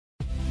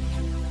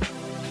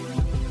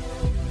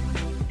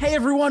Hey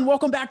everyone,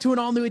 welcome back to an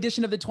all new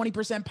edition of the 20%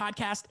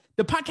 podcast,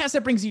 the podcast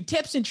that brings you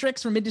tips and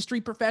tricks from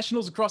industry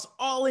professionals across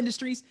all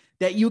industries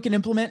that you can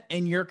implement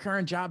in your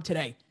current job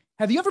today.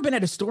 Have you ever been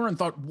at a store and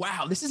thought,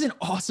 wow, this is an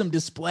awesome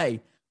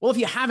display? Well, if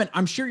you haven't,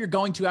 I'm sure you're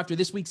going to after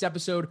this week's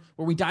episode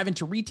where we dive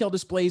into retail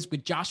displays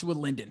with Joshua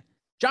Linden.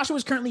 Joshua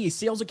is currently a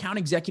sales account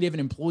executive and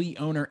employee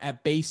owner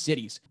at Bay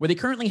Cities, where they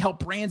currently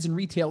help brands and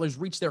retailers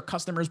reach their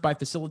customers by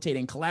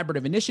facilitating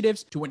collaborative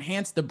initiatives to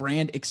enhance the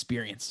brand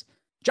experience.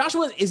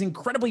 Joshua is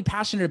incredibly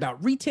passionate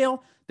about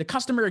retail, the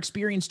customer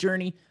experience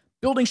journey,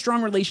 building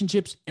strong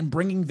relationships, and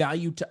bringing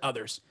value to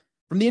others.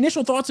 From the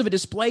initial thoughts of a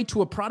display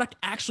to a product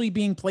actually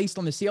being placed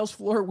on the sales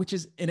floor, which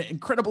is an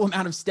incredible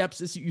amount of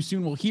steps, as you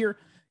soon will hear,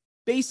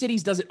 Bay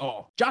Cities does it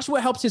all. Joshua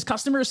helps his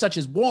customers such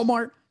as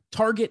Walmart,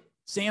 Target,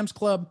 Sam's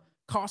Club,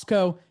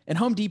 Costco, and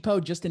Home Depot,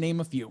 just to name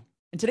a few.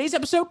 In today's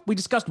episode, we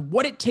discussed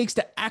what it takes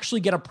to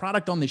actually get a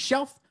product on the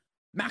shelf,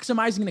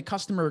 maximizing the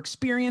customer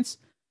experience,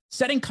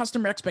 setting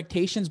customer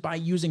expectations by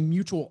using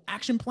mutual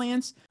action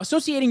plans,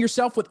 associating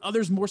yourself with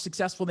others more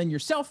successful than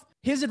yourself,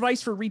 his advice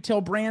for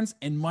retail brands,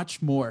 and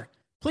much more.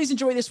 Please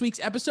enjoy this week's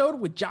episode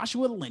with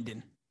Joshua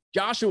Linden.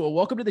 Joshua,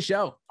 welcome to the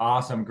show.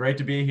 Awesome. Great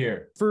to be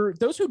here. For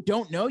those who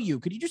don't know you,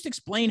 could you just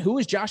explain who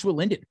is Joshua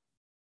Linden?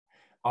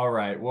 All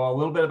right. Well, a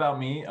little bit about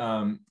me.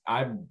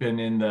 I've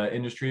been in the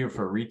industry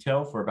for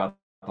retail for about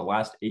the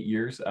last 8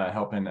 years,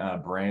 helping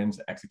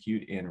brands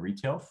execute in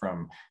retail,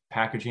 from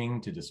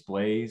packaging to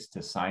displays to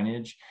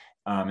signage.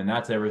 And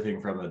that's everything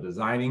from the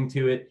designing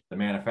to it, the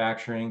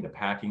manufacturing, the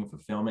packing,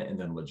 fulfillment, and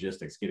then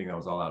logistics, getting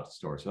those all out to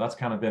store. So that's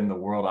kind of been the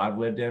world I've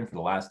lived in for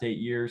the last 8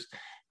 years.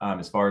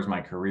 As far as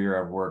my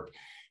career, I've worked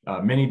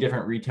many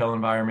different retail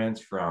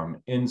environments,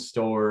 from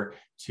in-store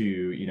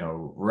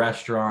to,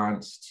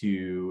 restaurants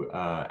to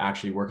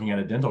actually working at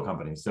a dental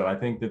company. So I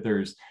think that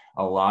there's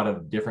a lot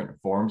of different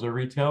forms of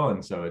retail.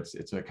 And so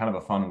it's a kind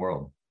of a fun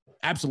world.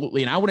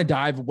 Absolutely. And I want to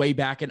dive way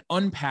back and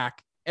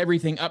unpack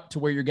everything up to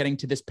where you're getting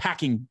to this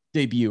packing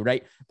debut,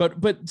 right?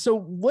 But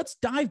so let's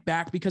dive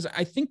back, because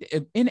I think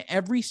that in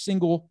every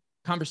single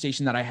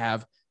conversation that I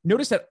have,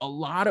 notice that a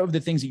lot of the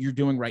things that you're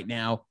doing right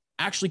now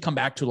actually come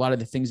back to a lot of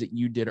the things that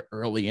you did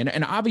early.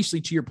 And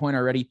obviously, to your point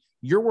already,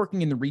 you're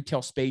working in the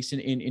retail space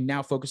and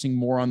now focusing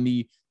more on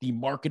the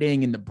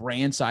marketing and the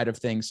brand side of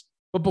things.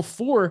 But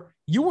before,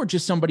 you were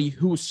just somebody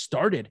who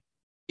started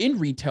in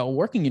retail,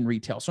 working in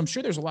retail. So I'm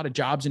sure there's a lot of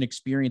jobs and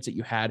experience that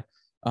you had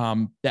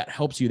that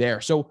helps you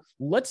there. So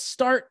let's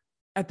start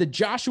at the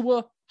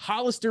Joshua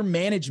Hollister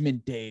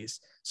management days.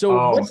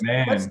 So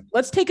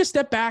let's take a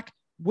step back.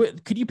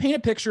 Could you paint a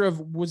picture of,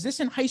 was this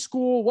in high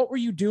school? What were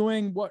you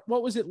doing? What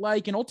was it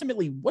like? And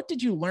ultimately, what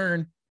did you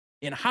learn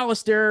in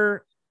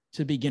Hollister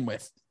to begin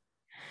with?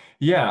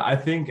 Yeah, I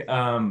think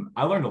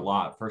I learned a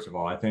lot. First of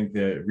all, I think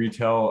that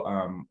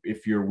retail,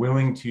 if you're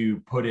willing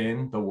to put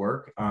in the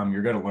work,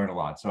 you're going to learn a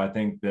lot. So I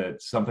think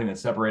that something that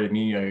separated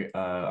me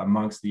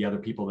amongst the other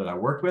people that I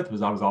worked with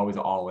was I was always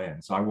all in.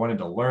 So I wanted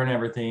to learn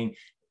everything,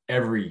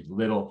 every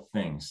little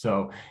thing.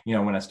 So,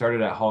 when I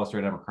started at Hollister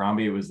at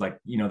Abercrombie, it was like,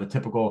 the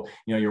typical,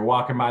 you're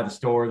walking by the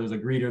store, there's a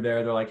greeter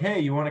there. They're like, hey,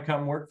 you want to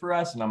come work for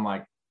us? And I'm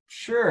like,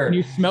 sure. And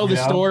you smell the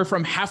store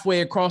from halfway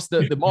across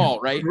the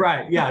mall, right?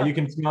 Right. Yeah. You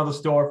can smell the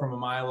store from a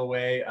mile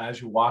away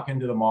as you walk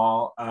into the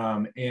mall.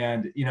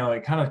 And,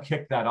 it kind of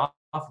kicked that off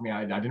for me.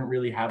 I didn't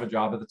really have a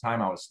job at the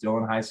time. I was still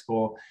in high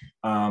school.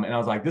 And I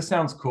was like, this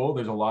sounds cool.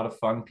 There's a lot of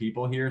fun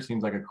people here.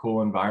 Seems like a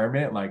cool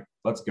environment. Like,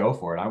 let's go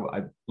for it.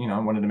 I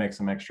wanted to make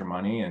some extra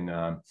money and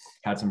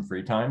had some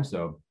free time.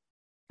 So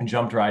I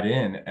jumped right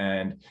in,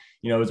 and,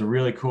 it was a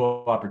really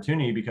cool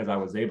opportunity because I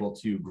was able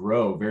to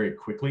grow very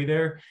quickly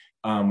there.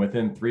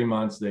 Within 3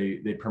 months,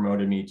 they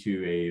promoted me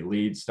to a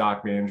lead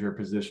stock manager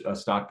position, a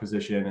stock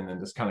position, and then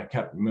just kind of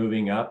kept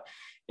moving up.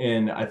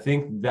 And I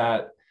think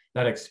that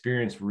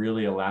experience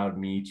really allowed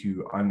me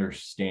to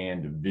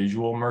understand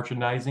visual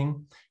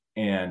merchandising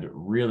and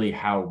really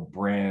how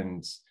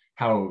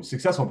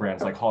successful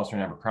brands like Hollister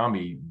and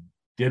Abercrombie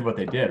did what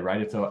they did,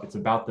 right? It's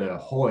about the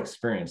whole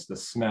experience, the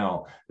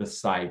smell, the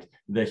sight,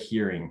 the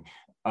hearing,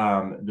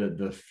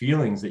 the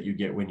feelings that you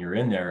get when you're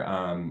in there.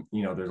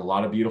 There's a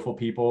lot of beautiful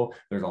people.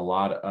 There's a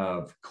lot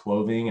of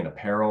clothing and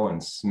apparel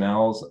and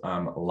smells.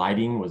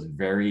 Lighting was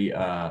very,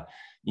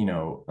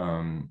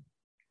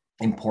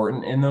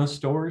 important in those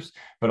stores,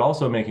 but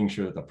also making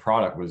sure that the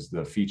product was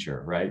the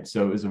feature, right?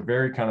 So it was a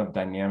very kind of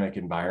dynamic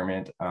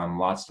environment.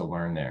 Lots to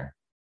learn there.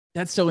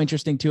 That's so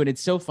interesting too. And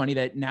it's so funny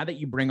that now that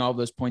you bring all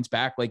those points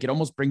back, like, it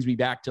almost brings me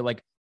back to,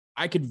 like,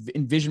 I could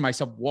envision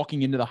myself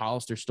walking into the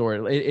Hollister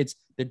store. It's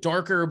the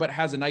darker, but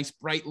has a nice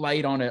bright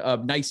light on a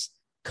nice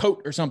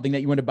coat or something that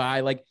you want to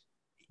buy. Like,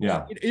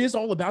 yeah, it is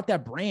all about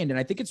that brand. And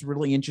I think it's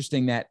really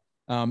interesting that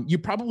you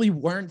probably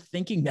weren't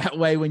thinking that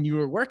way when you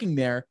were working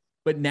there,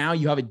 but now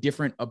you have a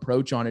different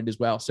approach on it as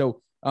well. So,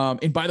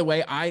 and by the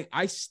way,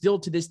 I still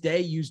to this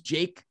day use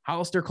Jake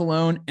Hollister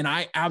cologne, and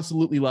I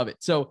absolutely love it.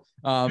 So,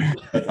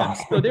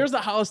 awesome. So there's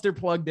the Hollister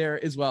plug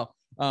there as well.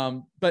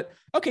 But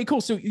okay,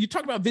 cool. So you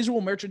talk about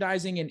visual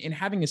merchandising and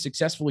having a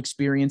successful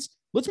experience.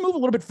 Let's move a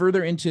little bit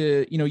further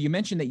into, you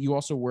mentioned that you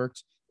also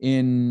worked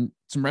in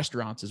some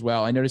restaurants as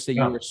well. I noticed that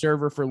you were a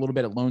server for a little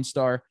bit at Lone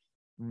Star.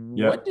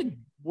 What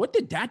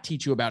did that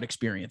teach you about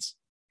experience?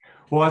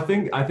 Well, I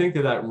think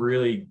that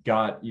really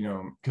got,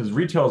 because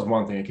retail is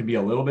one thing. It can be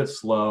a little bit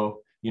slow.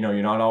 You're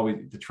not always,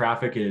 the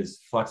traffic is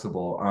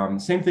flexible.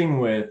 Same thing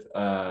with,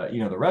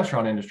 the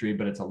restaurant industry,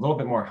 but it's a little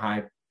bit more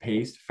high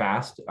paced,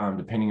 fast,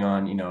 depending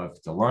on, if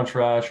it's a lunch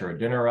rush or a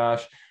dinner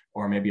rush,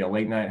 or maybe a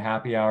late night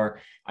happy hour.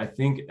 I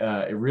think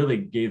it really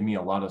gave me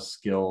a lot of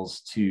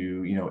skills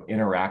to,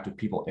 interact with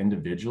people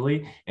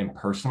individually and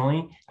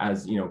personally,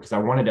 as, because I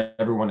wanted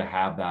everyone to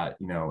have that,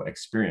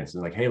 experience.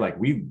 And like, hey, like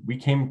we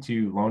came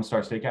to Lone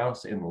Star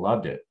Steakhouse and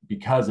loved it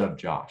because of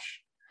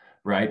Josh,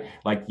 right?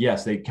 Like,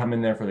 yes, they come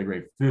in there for the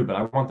great food, but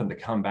I want them to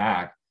come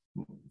back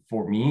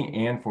for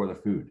me and for the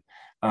food.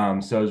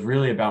 So it's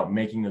really about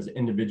making those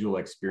individual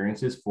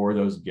experiences for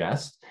those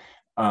guests.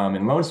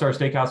 And Lone Star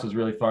Steakhouse was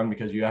really fun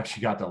because you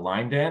actually got to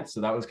line dance. So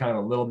that was kind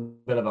of a little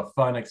bit of a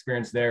fun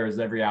experience there, as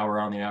every hour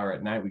on the hour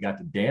at night, we got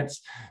to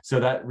dance.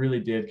 So that really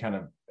did kind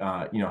of,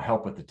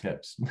 help with the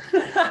tips.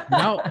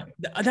 No,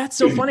 that's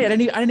so funny. I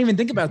didn't even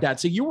think about that.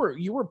 So you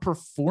were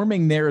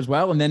performing there as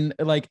well. And then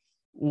like,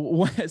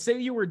 say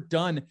you were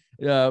done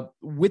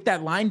with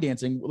that line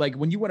dancing, like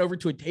when you went over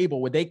to a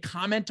table, would they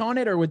comment on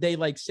it, or would they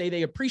like say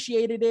they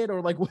appreciated it,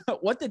 or like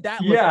what did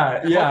that look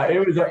like? Yeah,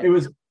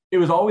 it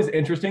was always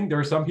interesting. There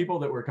were some people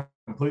that were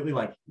completely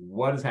like,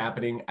 what is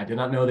happening? I did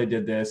not know they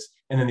did this.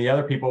 And then the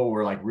other people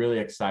were like really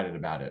excited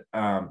about it.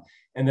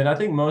 And then I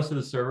think most of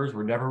the servers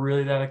were never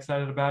really that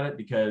excited about it,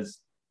 because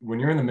when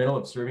you're in the middle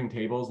of serving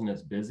tables and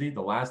it's busy,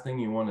 the last thing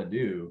you want to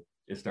do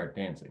is start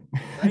dancing.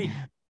 Right.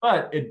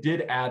 But it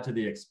did add to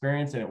the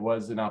experience, and it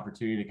was an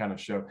opportunity to kind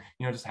of show,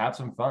 just have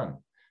some fun,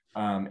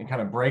 and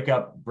kind of break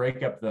up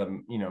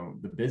the,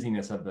 the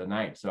busyness of the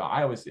night. So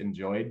I always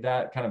enjoyed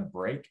that kind of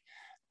break.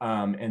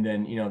 And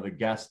then, the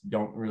guests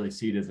don't really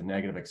see it as a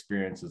negative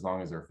experience as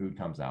long as their food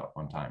comes out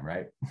on time.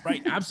 Right.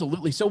 Right.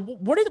 Absolutely. So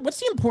what's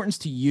the importance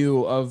to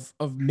you of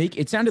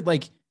it sounded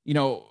like,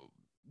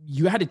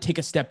 you had to take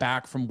a step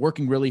back from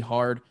working really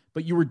hard,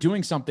 but you were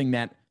doing something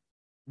that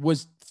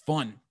was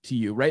fun to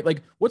you, right?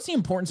 Like, what's the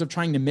importance of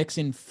trying to mix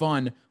in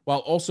fun while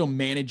also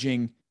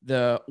managing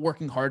the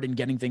working hard and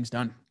getting things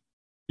done?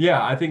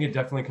 Yeah, I think it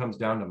definitely comes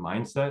down to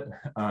mindset.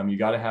 You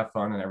got to have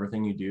fun in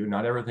everything you do.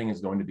 Not everything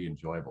is going to be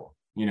enjoyable.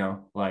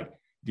 Like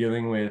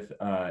dealing with,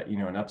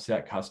 an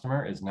upset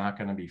customer is not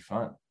going to be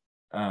fun.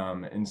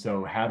 And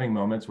so having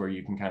moments where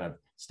you can kind of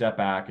step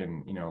back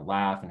and,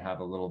 laugh and have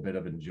a little bit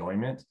of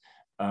enjoyment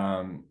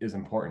is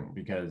important,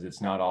 because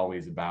it's not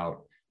always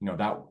about,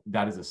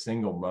 that is a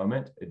single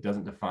moment. It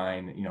doesn't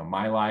define,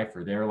 my life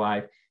or their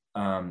life.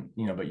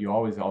 But you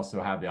always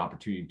also have the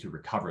opportunity to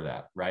recover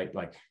that, right?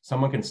 Like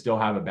someone can still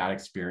have a bad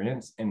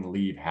experience and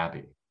leave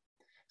happy.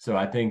 So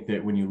I think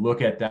that when you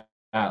look at that,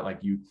 like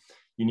you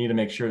need to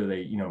make sure that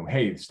they,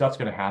 hey, stuff's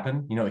going to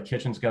happen. The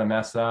kitchen's going to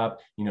mess up,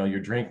 your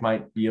drink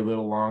might be a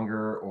little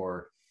longer,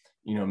 or,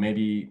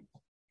 maybe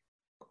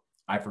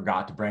I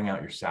forgot to bring out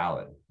your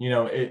salad,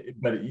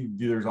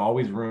 there's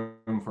always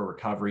room for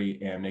recovery,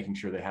 and making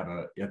sure they have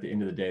at the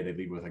end of the day, they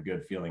leave with a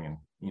good feeling and,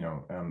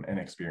 an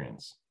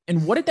experience.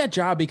 And what did that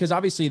job, because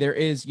obviously there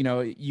is,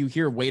 you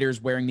hear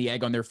waiters wearing the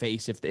egg on their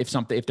face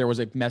if there was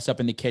a mess up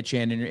in the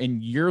kitchen,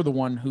 and you're the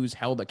one who's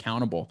held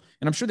accountable.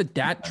 And I'm sure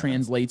that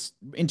translates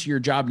into your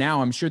job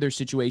now. I'm sure there's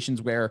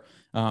situations where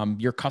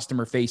you're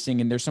customer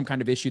facing and there's some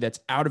kind of issue that's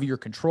out of your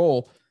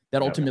control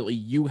that ultimately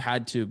you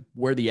had to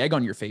wear the egg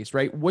on your face,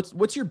 right?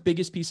 What's your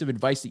biggest piece of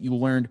advice that you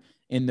learned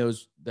in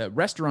the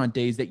restaurant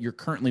days that you're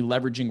currently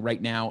leveraging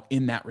right now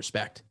in that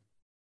respect?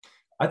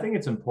 I think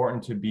it's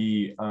important to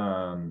be,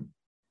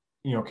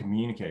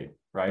 communicate,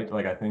 right?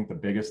 Like, I think the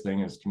biggest thing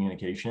is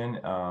communication,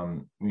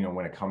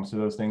 when it comes to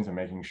those things, and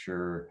making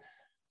sure,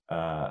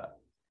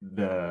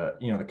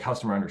 the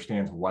customer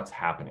understands what's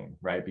happening,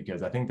 right?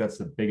 Because I think that's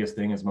the biggest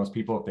thing is most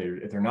people,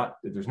 if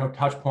there's no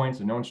touch points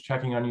and no one's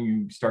checking on you,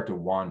 you start to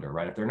wander,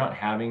 right? If they're not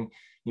having,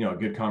 a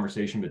good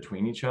conversation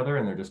between each other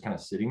and they're just kind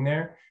of sitting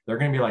there, they're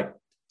going to be like,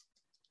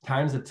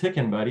 time's a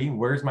ticking, buddy.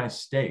 Where's my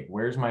steak?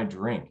 Where's my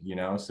drink?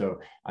 So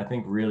I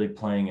think really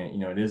playing it,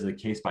 it is a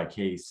case by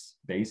case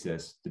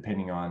basis,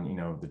 depending on,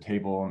 the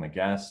table and the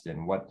guest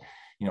and what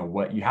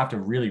you have to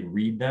really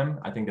read them.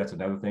 I think that's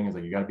another thing, is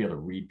like, you got to be able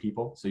to read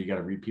people. So you got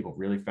to read people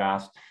really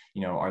fast.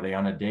 Are they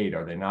on a date?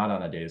 Are they not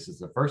on a date? Is this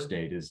the first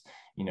date?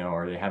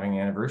 Are they having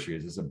an anniversary?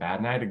 Is this a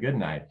bad night, a good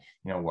night?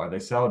 Are they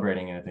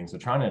celebrating anything? So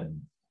trying to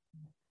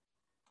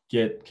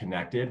get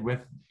connected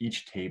with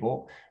each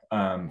table,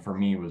 for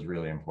me, was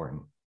really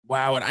important.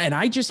 Wow. And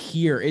I just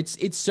hear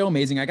it's so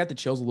amazing. I got the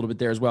chills a little bit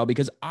there as well,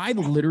 because I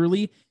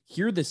literally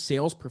hear the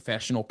sales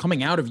professional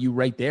coming out of you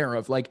right there,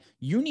 of like,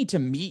 you need to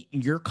meet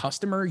your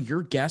customer,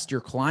 your guest,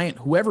 your client,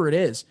 whoever it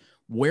is,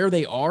 where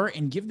they are,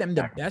 and give them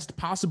the best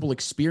possible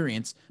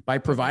experience by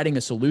providing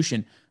a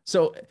solution.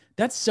 So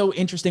that's so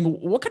interesting.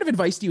 What kind of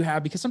advice do you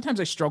have? Because sometimes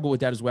I struggle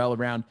with that as well,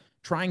 around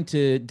trying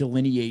to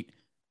delineate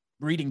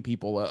reading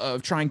people,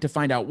 of trying to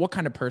find out what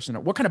kind of person,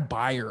 what kind of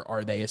buyer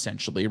are they,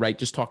 essentially, right?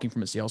 Just talking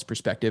from a sales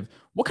perspective,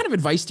 what kind of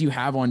advice do you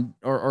have on,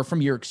 or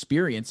from your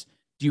experience,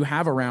 do you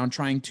have around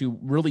trying to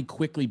really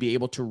quickly be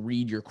able to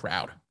read your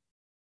crowd?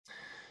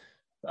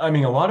 I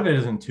mean, a lot of it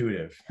is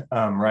intuitive,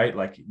 right?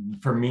 Like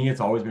for me,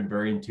 it's always been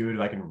very intuitive.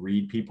 I can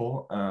read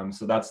people,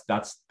 so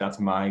that's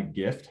my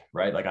gift,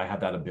 right? Like I have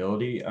that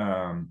ability,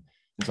 and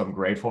so I'm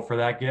grateful for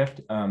that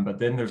gift. But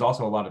then there's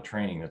also a lot of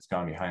training that's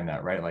gone behind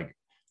that, right? Like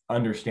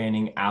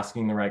understanding,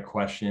 asking the right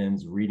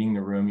questions, reading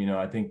the room.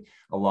 I think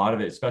a lot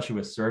of it, especially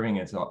with serving,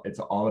 it's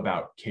all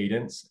about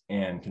cadence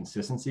and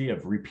consistency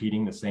of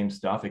repeating the same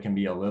stuff. It can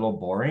be a little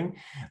boring,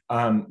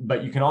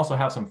 but you can also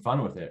have some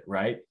fun with it,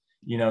 right?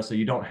 So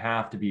you don't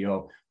have to be,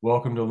 oh,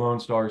 welcome to Lone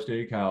Star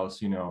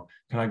Steakhouse,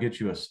 can I get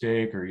you a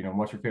steak, or,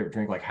 what's your favorite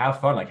drink? Like have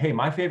fun. Like, hey,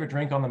 my favorite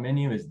drink on the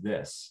menu is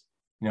this.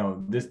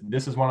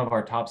 This is one of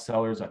our top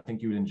sellers. I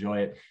think you would enjoy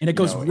it. And it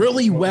goes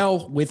really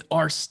well with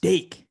our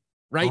steak,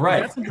 right?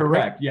 Right.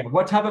 Correct. Yeah.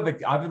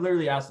 I would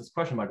literally ask this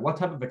question, like, what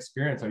type of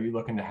experience are you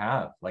looking to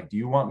have? Like, do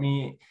you want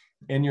me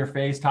in your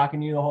face talking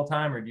to you the whole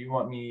time, or do you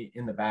want me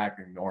in the back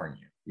ignoring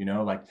you?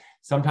 Like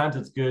sometimes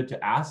it's good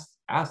to ask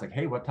like,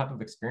 hey, what type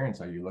of experience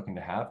are you looking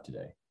to have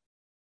today?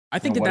 I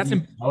think that's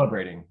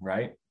celebrating,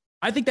 right?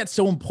 I think that's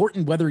so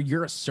important, whether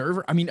you're a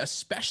server. I mean,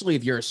 especially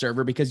if you're a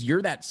server, because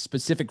you're that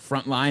specific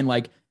front line.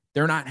 Like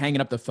they're not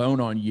hanging up the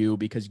phone on you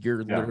because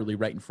you're literally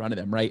right in front of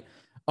them, right?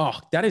 Oh,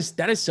 that is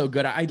so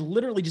good. I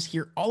literally just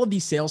hear all of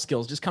these sales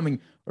skills just coming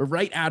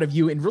right out of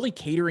you and really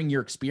catering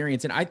your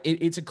experience. And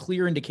it's a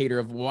clear indicator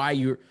of why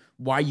you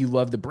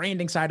love the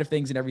branding side of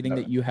things and everything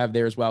that you have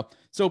there as well.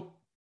 So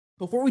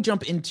before we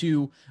jump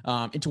into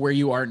where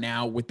you are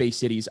now with Bay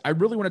Cities, I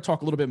really want to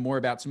talk a little bit more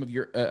about some of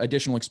your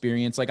additional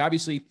experience. Like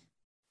obviously,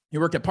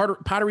 you worked at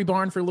Pottery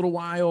Barn for a little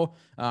while.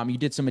 You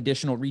did some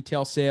additional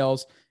retail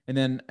sales, and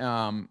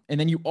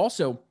then you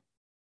also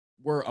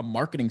were a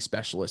marketing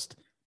specialist.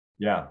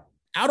 Yeah.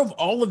 Out of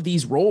all of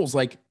these roles,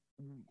 like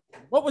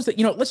what was the,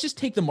 let's just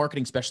take the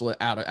marketing specialist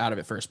out of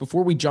it first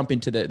before we jump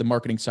into the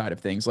marketing side of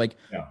things. Like,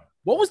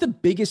 what was the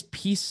biggest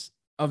piece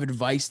of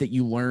advice that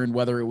you learned,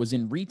 whether it was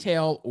in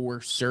retail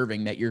or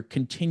serving, that you're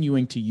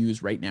continuing to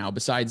use right now,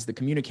 besides the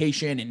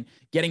communication and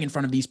getting in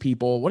front of these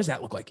people? What does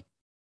that look like?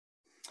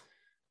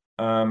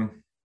 I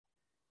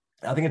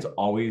think it's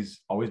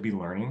always be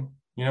learning,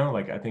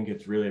 like I think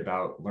it's really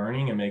about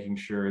learning and making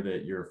sure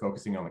that you're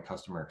focusing on the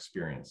customer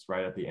experience,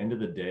 right? At the end of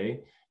the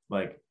day,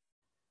 like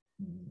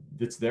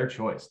it's their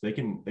choice. They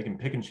can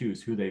pick and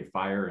choose who they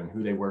fire and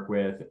who they work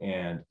with.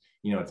 And,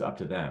 it's up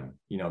to them.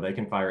 They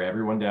can fire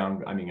everyone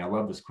down. I mean, I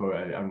love this quote.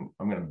 I'm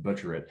going to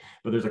butcher it,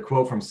 but there's a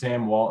quote from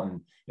Sam Walton.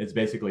 It's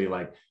basically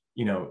like,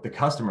 the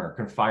customer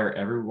can fire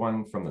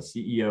everyone from the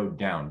CEO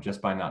down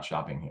just by not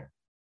shopping here.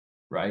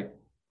 Right.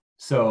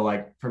 So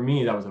like for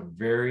me, that was a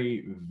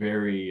very,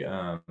 very,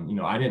 I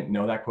didn't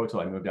know that quote till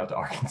I moved out to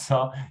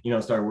Arkansas,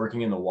 started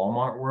working in the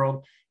Walmart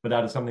world, but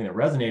that is something that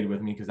resonated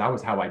with me because that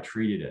was how I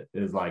treated it.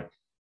 Is like,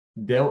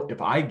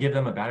 if I give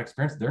them a bad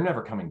experience, they're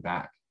never coming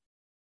back.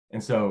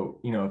 And so,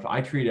 if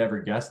I treat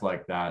every guest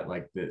like that,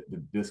 like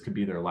this could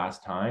be their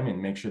last time, and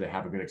make sure they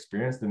have a good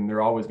experience, then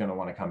they're always going to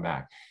want to come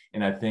back.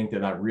 And I think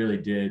that really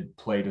did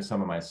play to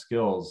some of my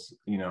skills,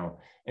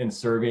 in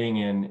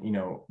serving. And,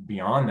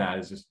 beyond that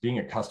is just being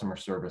a customer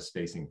service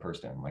facing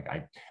person. Like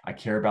I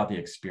care about the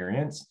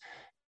experience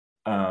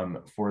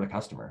for the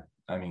customer.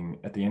 I mean,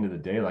 at the end of the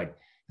day, like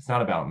it's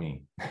not about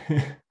me.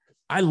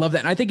 I love that.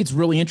 And I think it's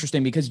really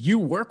interesting because you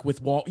work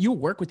with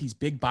these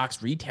big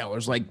box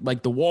retailers like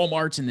the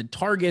Walmarts and the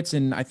Targets.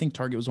 And I think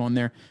Target was on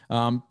there.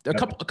 A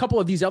couple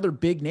of these other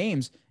big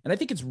names. And I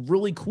think it's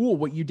really cool.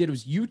 What you did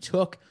was you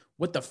took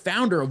what the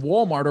founder of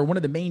Walmart, or one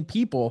of the main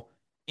people,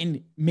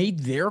 and made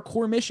their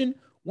core mission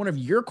one of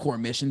your core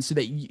missions, so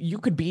that you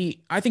could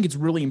be. I think it's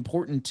really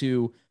important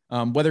to,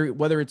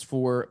 whether it's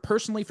for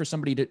personally for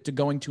somebody to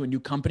going to a new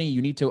company,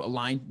 you need to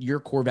align your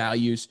core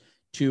values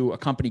to a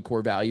company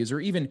core values, or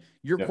even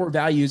your core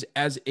values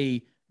as a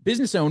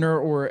business owner,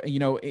 or,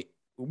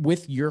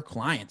 with your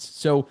clients.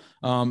 So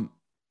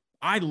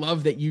I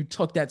love that you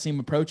took that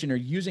same approach and are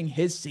using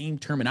his same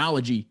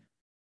terminology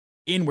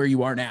in where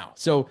you are now.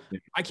 So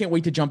I can't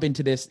wait to jump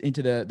into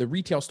the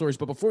retail stores.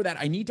 But before that,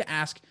 I need to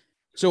ask,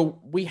 so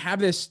we have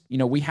this,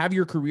 we have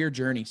your career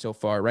journey so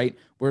far, right?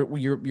 Where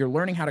you're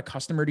learning how to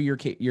customer to your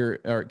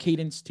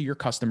cadence to your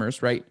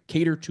customers, right?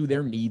 Cater to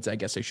their needs, I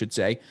guess I should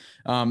say.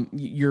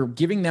 You're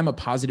giving them a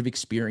positive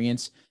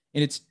experience,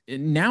 and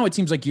now it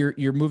seems like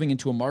you're moving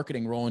into a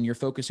marketing role, and you're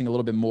focusing a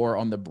little bit more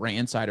on the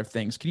brand side of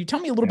things. Can you tell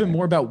me a little bit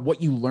more about what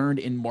you learned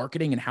in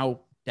marketing and how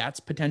that's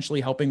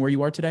potentially helping where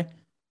you are today?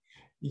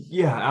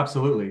 Yeah,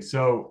 absolutely.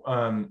 So,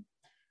 kind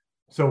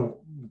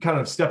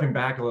of stepping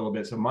back a little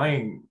bit. So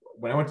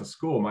when I went to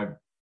school,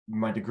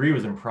 my degree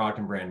was in product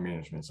and brand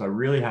management. So I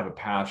really have a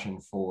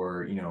passion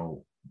for,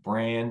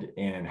 brand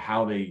and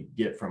how they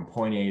get from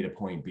point A to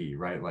point B,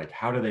 right? Like,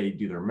 how do they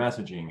do their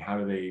messaging? How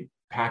do they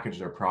package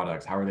their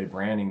products? How are they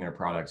branding their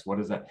products? What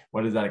is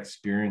that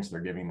experience they're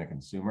giving the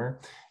consumer?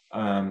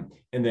 And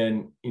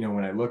then,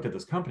 when I looked at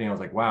this company, I was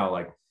like, wow,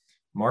 like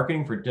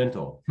marketing for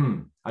dental.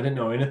 I didn't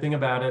know anything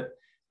about it.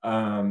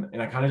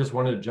 And I kind of just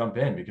wanted to jump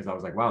in because I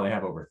was like, wow, they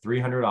have over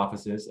 300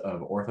 offices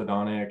of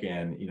orthodontic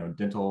and,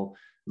 dental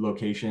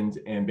locations.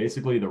 And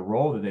basically the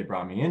role that they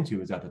brought me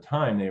into is, at the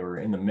time, they were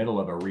in the middle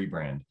of a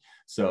rebrand.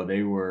 So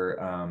they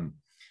were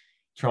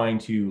trying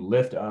to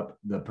lift up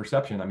the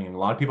perception. I mean, a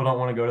lot of people don't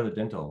want to go to the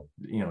dental,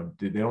 they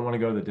don't want to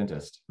go to the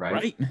dentist,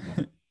 right?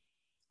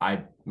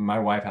 My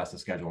wife has to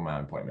schedule my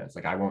appointments.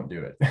 Like, I won't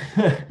do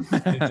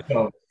it.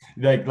 So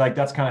like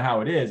that's kind of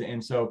how it is.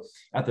 And so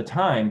at the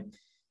time,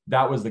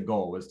 that was the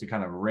goal, was to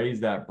kind of raise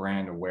that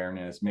brand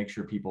awareness, make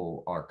sure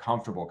people are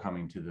comfortable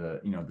coming to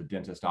the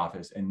dentist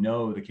office and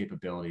know the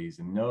capabilities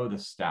and know the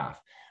staff,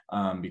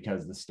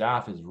 because the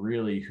staff is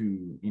really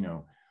who,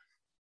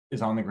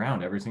 is on the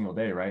ground every single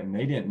day, right? And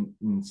they didn't,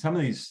 in some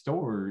of these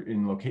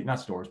not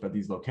stores, but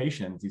these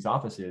locations, these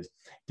offices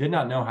did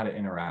not know how to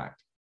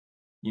interact.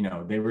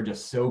 They were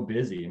just so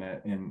busy.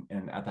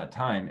 And at that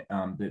time,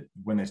 that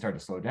when they started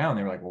to slow down,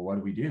 they were like, well, what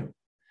do we do?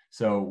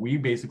 So we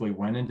basically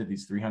went into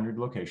these 300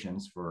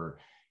 locations for,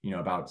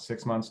 about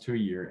 6 months to a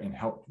year and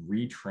helped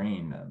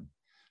retrain them.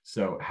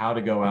 So how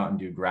to go out and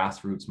do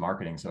grassroots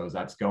marketing. So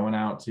that's going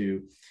out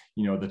to,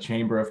 the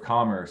Chamber of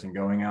Commerce and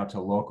going out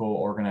to local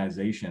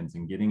organizations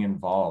and getting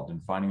involved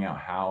and finding out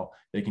how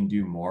they can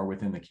do more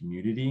within the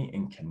community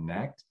and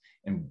connect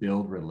and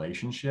build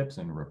relationships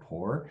and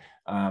rapport.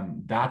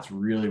 That's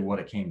really what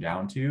it came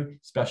down to,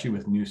 especially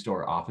with new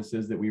store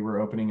offices that we were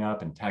opening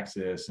up in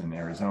Texas and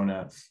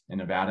Arizona and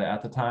Nevada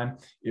at the time.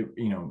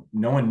 No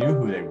one knew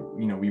who they,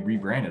 we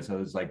rebranded. So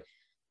it was like,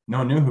 no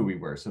one knew who we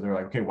were. So they're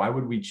like, okay, why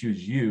would we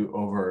choose you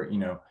over,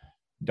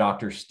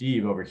 Dr.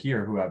 Steve over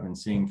here, who I've been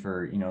seeing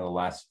for, the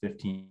last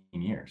 15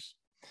 years.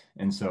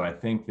 And so I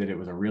think that it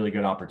was a really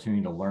good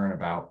opportunity to learn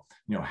about,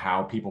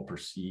 how people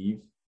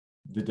perceive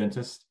the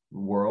dentist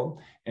world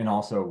and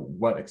also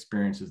what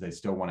experiences they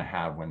still want to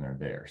have when they're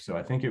there. So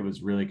I think it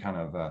was really kind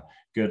of a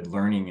good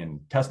learning and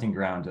testing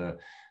ground to,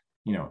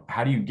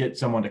 how do you get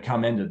someone to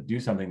come in to do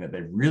something that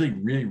they really,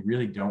 really,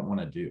 really don't want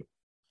to do?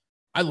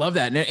 I love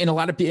that. And a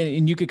lot of people,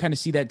 and you could kind of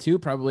see that too.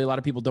 Probably a lot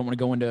of people don't want to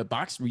go into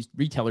box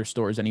retailer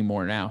stores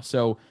anymore now.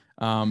 So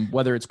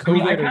whether it's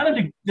COVID, I kind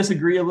of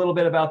disagree a little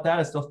bit about that.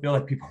 I still feel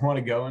like people want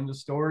to go into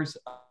stores.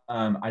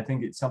 I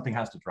think something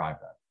has to drive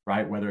that,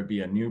 right? Whether it be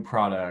a new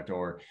product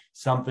or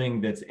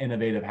something that's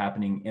innovative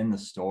happening in the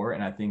store.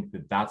 And I think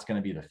that that's going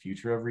to be the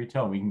future of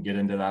retail. We can get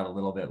into that a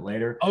little bit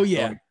later. Oh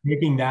yeah. Like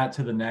taking that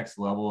to the next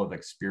level of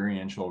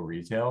experiential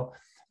retail.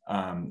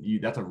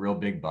 That's a real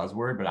big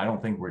buzzword, but I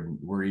don't think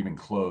we're even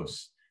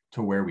close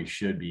to where we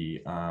should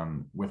be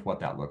with what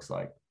that looks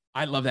like.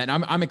 I love that.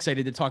 And I'm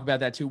excited to talk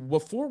about that too.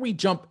 Before we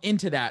jump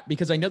into that,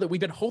 because I know that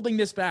we've been holding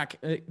this back,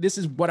 this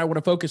is what I want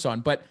to focus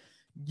on. But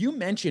you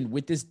mentioned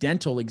with this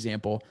dental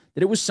example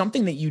that it was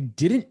something that you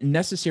didn't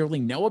necessarily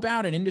know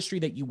about, an industry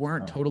that you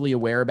weren't totally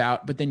aware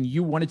about, but then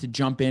you wanted to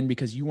jump in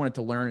because you wanted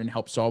to learn and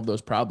help solve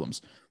those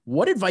problems.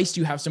 What advice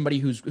do you have somebody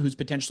who's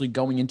potentially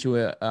going into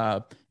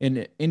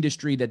an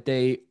industry that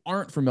they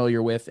aren't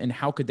familiar with, and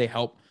how could they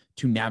help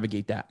to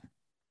navigate that?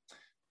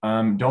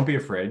 Don't be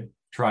afraid.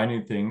 Try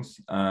new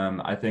things.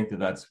 I think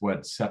that's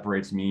what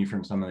separates me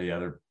from some of the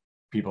other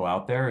people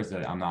out there, is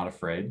that I'm not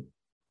afraid.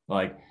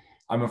 Like,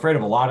 I'm afraid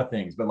of a lot of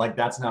things, but like,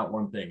 that's not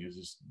one thing. Is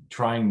just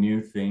trying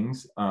new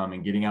things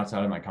and getting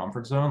outside of my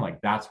comfort zone. Like,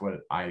 that's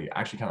what I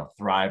actually kind of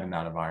thrive in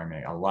that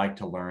environment. I like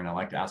to learn. I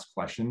like to ask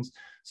questions.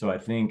 So I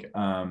think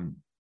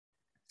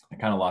I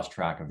kind of lost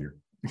track of your.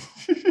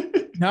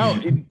 No,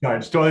 I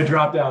just totally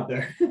dropped out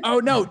there. Oh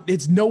no,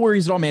 it's no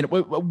worries at all, man.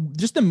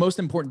 Just the most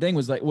important thing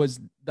was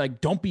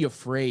like don't be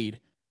afraid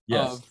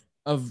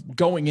of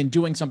going and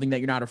doing something that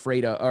you're not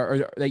afraid of,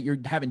 or that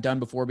you haven't done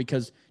before.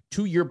 Because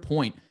to your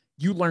point,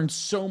 you learned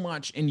so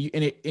much, and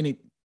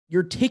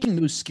you're taking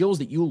those skills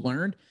that you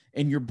learned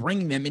and you're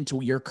bringing them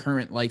into your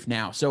current life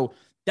now. So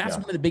that's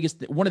one of the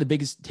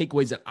biggest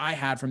takeaways that I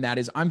had from that.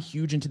 Is I'm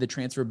huge into the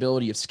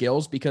transferability of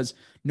skills, because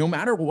no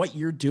matter what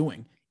you're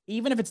doing,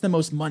 even if it's the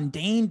most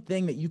mundane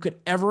thing that you could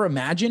ever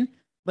imagine,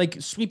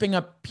 like sweeping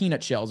up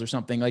peanut shells or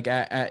something, like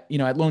at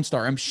Lone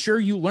Star, I'm sure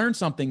you learned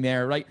something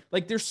there, right?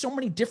 Like, there's so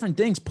many different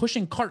things.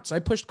 Pushing carts, I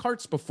pushed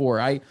carts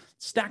before. I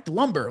stacked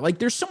lumber. Like,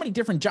 there's so many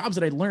different jobs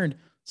that I learned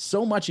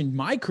so much in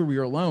my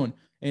career alone.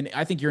 And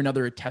I think you're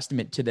another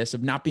testament to this,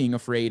 of not being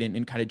afraid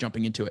and kind of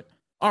jumping into it.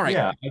 All right.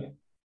 Yeah.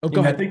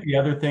 Go ahead. I think the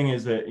other thing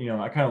is that,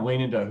 I kind of lean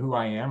into who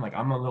I am. Like,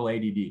 I'm a little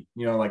ADD,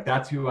 like,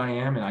 that's who I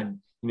am. And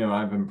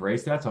I've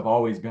embraced that. So I've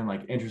always been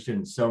like interested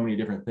in so many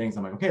different things.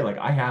 I'm like, okay, like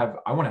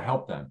I want to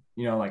help them,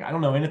 like, I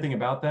don't know anything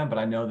about them, but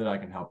I know that I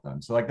can help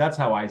them. So like, that's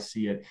how I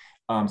see it.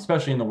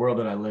 Especially in the world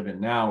that I live in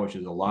now, which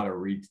is a lot of,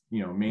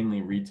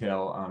 mainly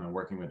retail and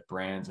working with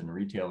brands and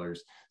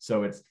retailers.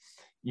 So it's,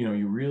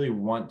 you really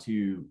want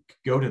to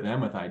go to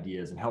them with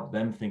ideas and help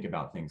them think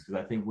about things.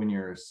 Because I think when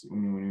you're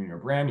a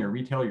brand, you're a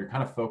retailer, you're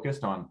kind of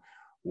focused on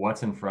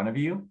what's in front of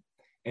you,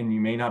 and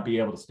you may not be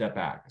able to step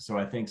back. So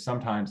I think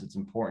sometimes it's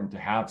important to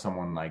have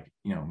someone like,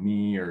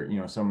 me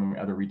or, some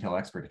other retail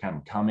expert to kind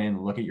of come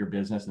in, look at your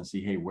business and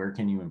see, hey, where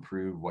can you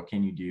improve? What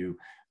can you do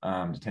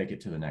to take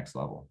it to the next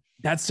level?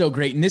 That's so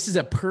great. And this is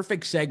a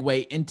perfect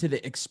segue into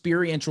the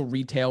experiential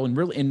retail.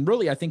 And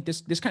really, I think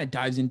this kind of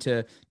dives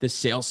into the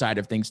sales side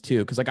of things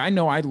too. Cause like, I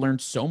know I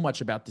learned so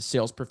much about the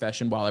sales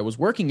profession while I was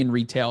working in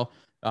retail.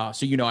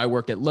 So, I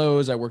worked at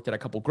Lowe's, I worked at a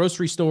couple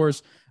grocery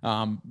stores,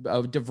 a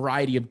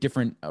variety of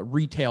different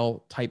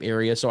retail type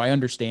areas. So I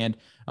understand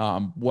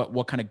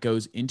what kind of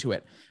goes into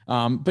it.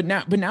 But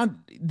now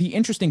the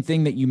interesting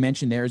thing that you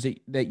mentioned there is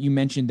that you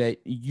mentioned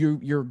that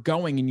you're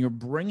going and you're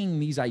bringing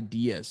these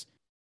ideas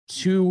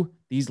to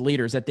these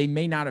leaders that they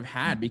may not have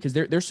had because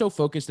they're so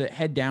focused at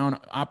head down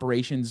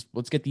operations.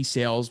 Let's get these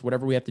sales,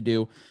 whatever we have to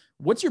do.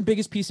 What's your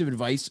biggest piece of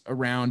advice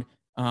around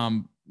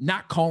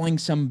not calling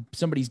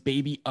somebody's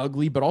baby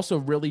ugly, but also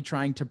really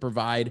trying to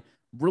provide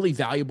really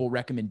valuable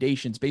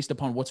recommendations based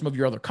upon what some of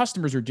your other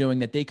customers are doing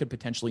that they could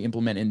potentially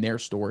implement in their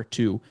store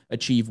to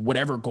achieve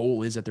whatever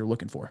goal is that they're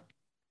looking for?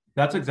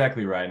 That's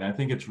exactly right. And I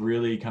think it's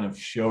really kind of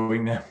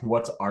showing them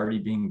what's already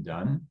being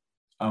done,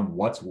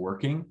 what's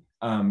working.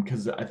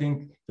 Because I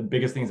think the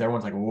biggest thing is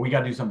everyone's like, well, we got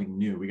to do something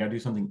new. We got to do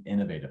something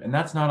innovative. And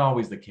that's not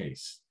always the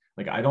case.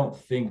 Like, I don't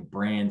think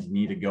brands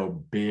need to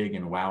go big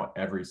and wow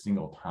every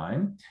single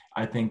time.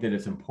 I think that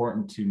it's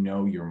important to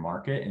know your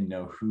market and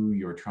know who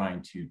you're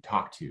trying to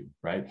talk to,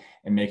 right?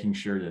 And making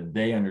sure that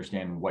they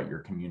understand what you're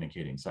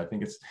communicating. So I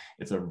think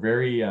it's a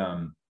very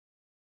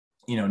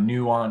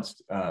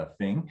nuanced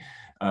thing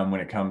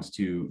when it comes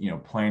to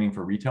planning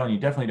for retail. And you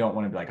definitely don't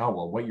want to be like, oh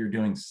well, what you're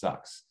doing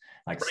sucks.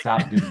 Like,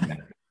 stop doing that.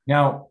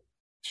 Now,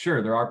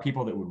 sure, there are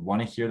people that would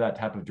want to hear that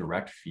type of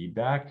direct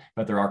feedback,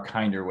 but there are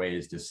kinder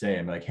ways to say,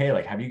 I'm like, hey,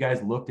 like, have you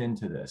guys looked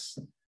into this?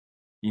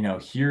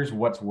 Here's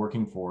what's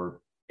working for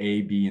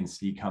A, B, and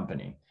C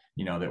company,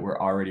 that we're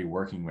already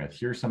working with.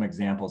 Here's some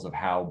examples of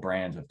how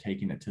brands have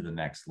taken it to the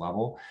next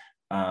level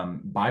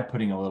by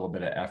putting a little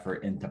bit of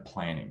effort into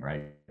planning,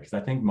 right? Because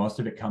I think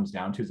most of it comes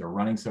down to is they're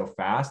running so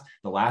fast.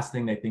 The last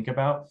thing they think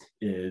about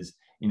is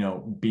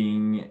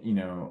being,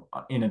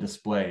 in a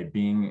display,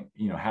 being,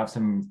 have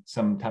some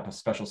type of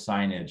special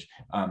signage.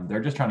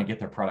 They're just trying to get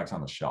their products on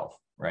the shelf,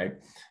 right?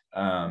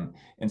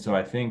 And so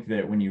I think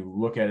that when you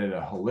look at it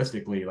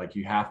holistically, like,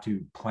 you have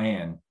to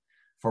plan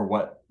for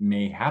what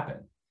may happen.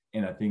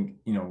 And I think,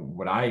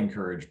 what I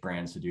encourage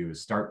brands to do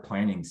is start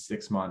planning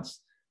 6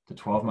 months to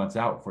 12 months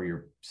out for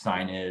your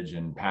signage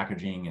and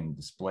packaging and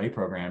display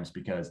programs,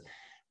 because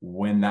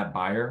when that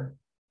buyer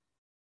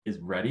is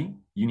ready,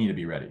 you need to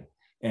be ready.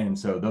 And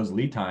so those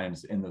lead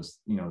times and those,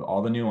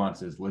 all the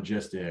nuances,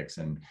 logistics,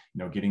 and,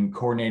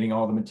 coordinating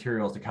all the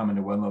materials to come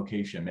into one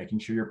location, making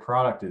sure your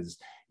product is,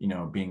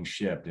 being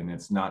shipped and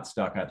it's not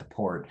stuck at the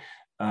port,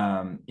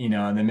 and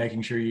then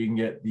making sure you can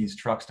get these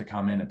trucks to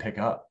come in and pick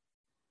up.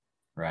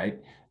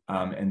 Right.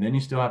 And then you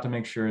still have to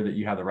make sure that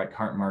you have the right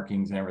cart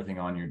markings and everything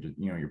on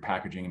your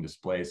packaging and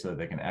display so that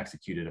they can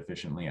execute it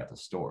efficiently at the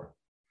store.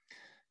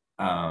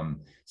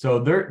 So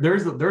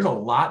there's a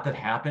lot that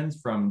happens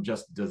from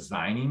just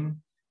designing,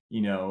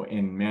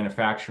 in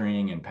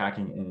manufacturing and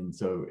packing. And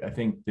so I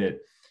think that,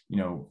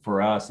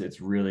 for us,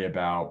 it's really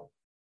about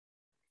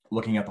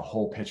looking at the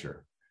whole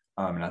picture.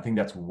 And I think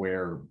that's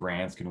where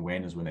brands can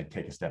win, is when they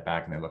take a step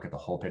back and they look at the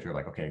whole picture,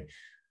 like, okay,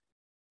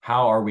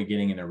 how are we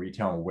getting into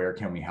retail and where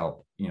can we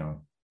help,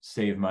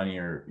 save money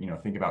or,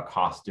 think about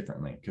costs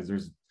differently? Because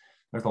there's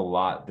a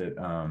lot that,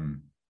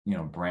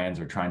 brands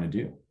are trying to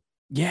do.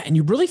 Yeah. And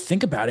you really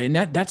think about it.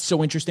 And that's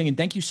so interesting. And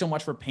thank you so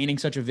much for painting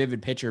such a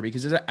vivid picture,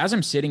 because as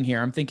I'm sitting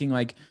here, I'm thinking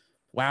like,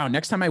 wow,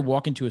 next time I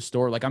walk into a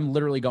store, like, I'm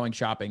literally going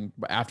shopping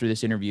after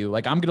this interview.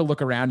 Like, I'm going to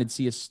look around and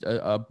see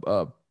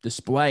a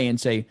display and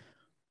say,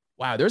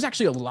 wow, there's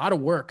actually a lot of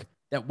work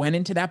that went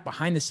into that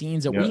behind the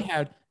scenes that we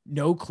had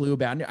no clue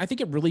about. And I think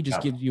it really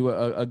just gives you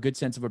a good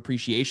sense of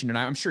appreciation. And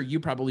I'm sure you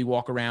probably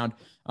walk around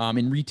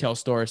in retail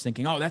stores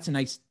thinking, oh, that's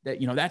nice,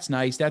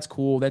 that's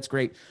cool, that's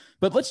great.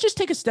 But let's just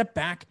take a step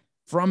back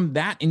from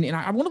that. And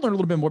I want to learn a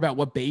little bit more about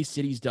what Bay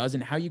Cities does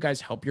and how you guys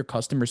help your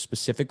customers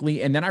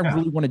specifically. And then I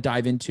really want to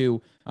dive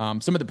into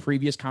some of the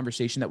previous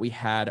conversation that we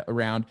had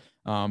around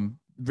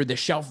the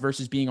shelf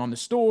versus being on the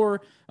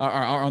store or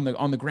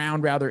on the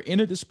ground rather, in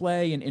a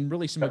display, and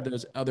really some of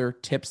those other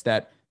tips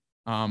that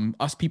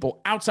us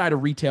people outside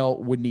of retail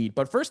would need.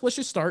 But first, let's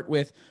just start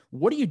with,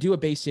 what do you do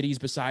at Bay Cities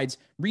besides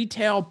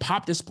retail,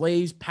 pop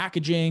displays,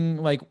 packaging?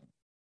 Like,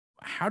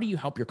 how do you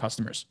help your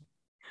customers?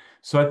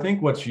 So I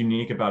think what's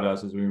unique about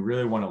us is we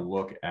really want to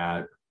look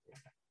at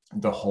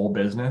the whole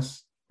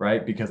business,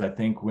 right? Because I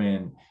think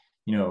when,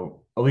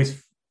 at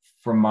least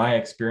from my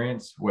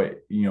experience, what,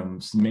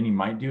 many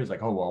might do is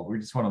like, oh, well, we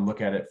just want to look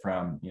at it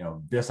from,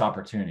 this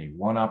opportunity,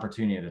 one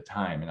opportunity at a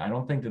time. And I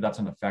don't think that that's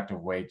an effective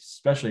way,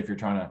 especially if you're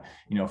trying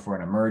to, for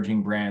an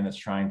emerging brand that's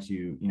trying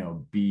to,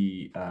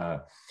 be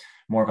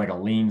more of like a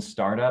lean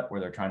startup where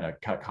they're trying to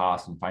cut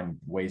costs and find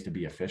ways to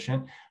be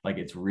efficient. Like,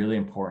 it's really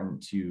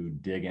important to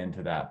dig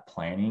into that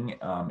planning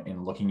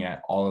and looking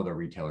at all of the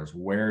retailers.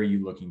 Where are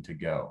you looking to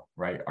go,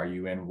 right? Are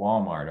you in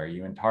Walmart? Are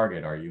you in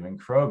Target? Are you in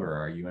Kroger?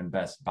 Are you in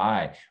Best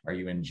Buy? Are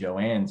you in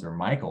Joann's or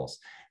Michael's?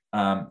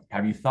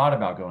 Have you thought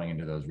about going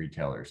into those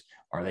retailers?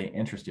 Are they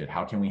interested?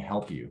 How can we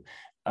help you?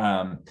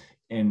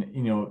 And,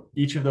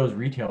 each of those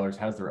retailers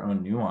has their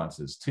own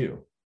nuances too.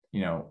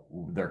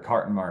 Their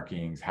carton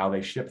markings, how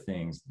they ship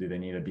things. Do they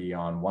need to be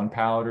on one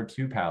pallet or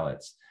two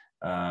pallets?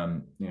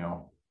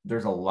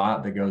 There's a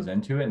lot that goes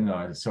into it.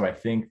 And so I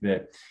think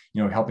that,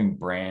 helping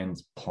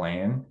brands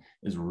plan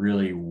is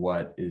really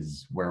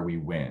where we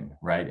win,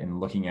 right? And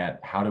looking at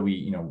how do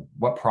we,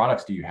 what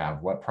products do you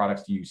have? What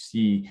products do you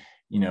see,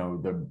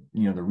 the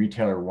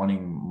retailer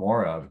wanting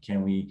more of?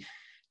 Can we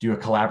do a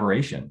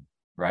collaboration?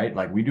 Right?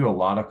 Like we do a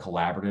lot of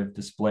collaborative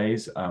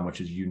displays,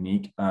 which is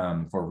unique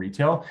for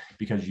retail,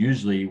 because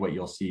usually what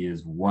you'll see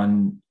is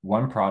one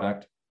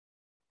product,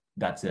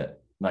 that's it,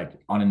 like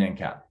on an end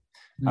cap.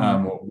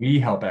 What we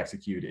help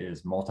execute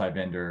is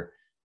multi-vendor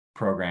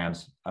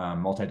programs,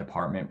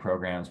 multi-department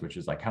programs, which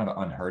is like kind of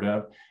unheard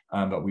of.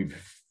 But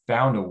we've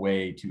found a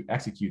way to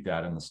execute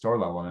that in the store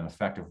level in an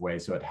effective way.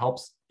 So it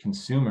helps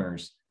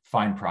consumers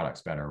find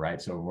products better,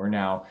 right? So we're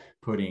now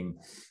putting,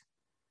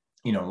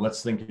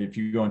 let's think if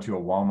you go into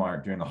a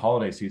Walmart during the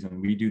holiday season,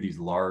 we do these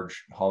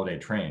large holiday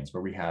trains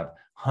where we have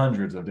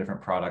hundreds of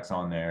different products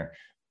on there,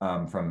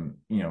 from,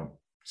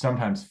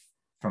 sometimes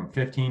from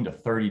 15 to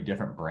 30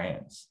 different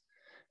brands.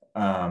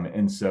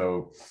 And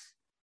so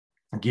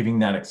giving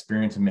that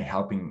experience and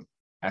helping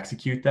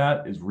execute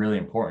that is really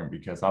important,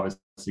 because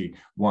obviously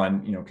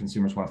one,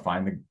 consumers want to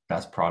find the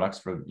best products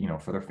for,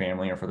 for their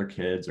family or for their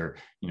kids or,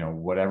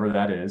 whatever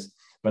that is.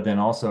 But then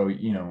also,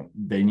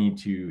 they need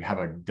to have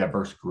a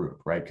diverse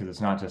group, right? Because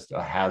it's not just a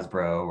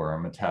Hasbro or a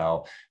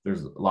Mattel.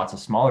 There's lots of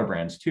smaller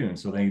brands too. And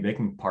so they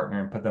can partner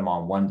and put them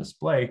on one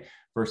display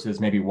versus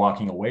maybe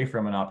walking away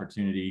from an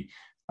opportunity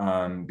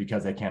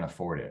because they can't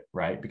afford it,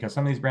 right? Because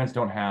some of these brands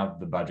don't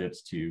have the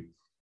budgets to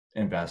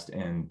invest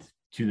into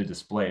the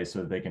display so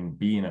that they can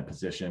be in a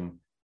position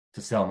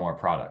to sell more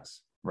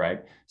products,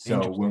 right?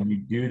 So when we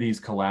do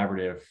these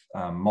collaborative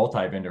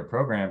multi-vendor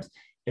programs,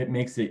 it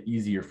makes it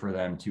easier for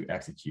them to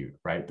execute,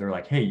 right? They're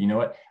like, hey, you know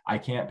what? I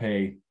can't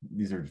pay,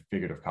 these are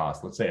figurative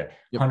costs. Let's say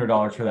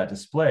 $100 for that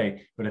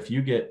display. But if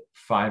you get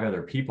 5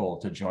 other people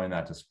to join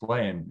that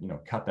display and,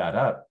 cut that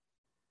up,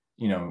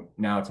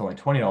 now it's only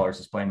 $20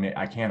 display and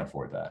I can't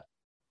afford that.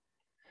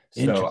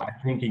 So I'm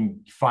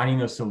thinking finding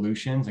those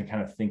solutions and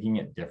kind of thinking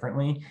it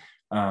differently.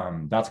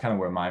 That's kind of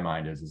where my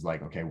mind is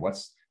like, okay,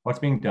 what's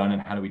being done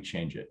and how do we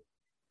change it?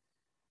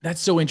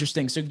 That's so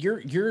interesting. So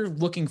you're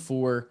looking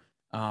for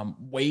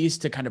ways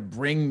to kind of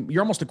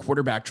you're almost a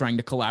quarterback trying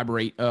to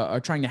collaborate, or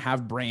trying to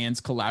have brands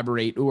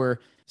collaborate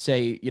or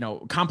say,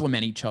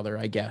 complement each other,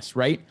 I guess.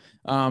 Right.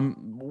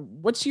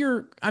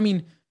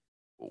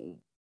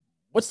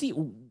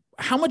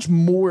 How much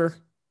more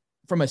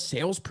from a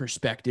sales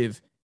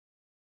perspective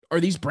are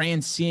these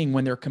brands seeing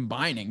when they're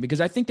combining? Because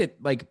I think that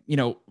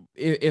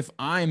if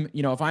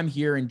I'm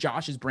here and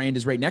Josh's brand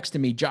is right next to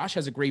me, Josh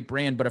has a great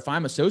brand, but if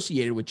I'm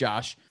associated with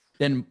Josh,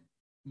 then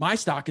my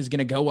stock is going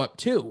to go up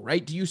too,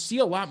 right? Do you see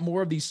a lot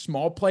more of these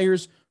small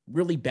players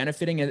really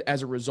benefiting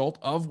as a result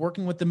of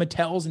working with the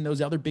Mattels and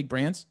those other big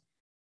brands?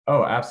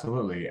 Oh,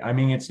 absolutely. I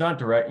mean, it's not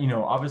direct,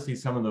 obviously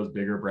some of those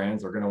bigger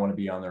brands are going to want to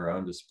be on their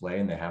own display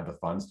and they have the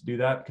funds to do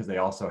that because they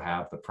also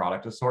have the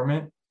product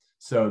assortment.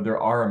 So there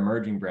are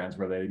emerging brands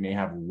where they may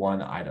have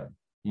one item,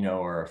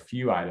 or a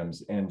few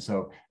items. And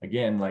so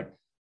again, like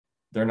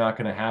they're not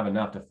going to have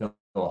enough to fill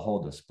a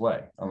whole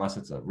display unless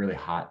it's a really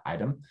hot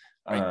item.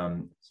 Right.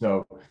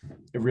 So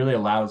it really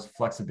allows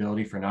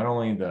flexibility for not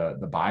only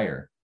the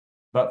buyer,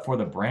 but for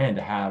the brand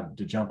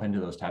to jump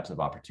into those types of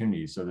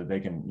opportunities so that they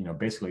can,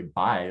 basically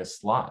buy a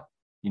slot,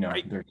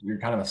 right. You're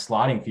kind of a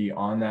slotting fee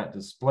on that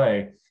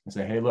display and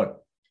say, hey,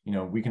 look,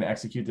 we can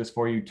execute this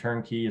for you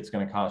turnkey. It's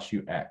going to cost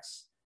you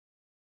X.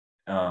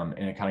 And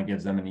it kind of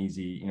gives them an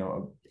easy,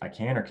 I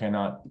can or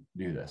cannot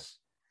do this.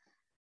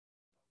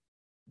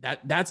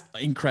 That's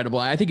incredible.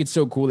 I think it's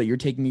so cool that you're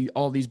taking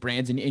all these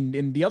brands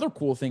and the other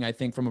cool thing I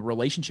think from a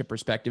relationship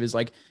perspective is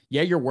like,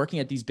 yeah, you're working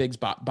at these big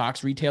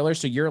box retailers.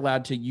 So you're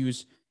allowed to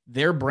use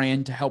their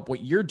brand to help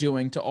what you're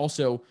doing to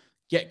also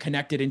get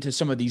connected into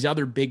some of these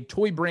other big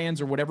toy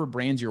brands or whatever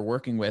brands you're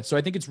working with. So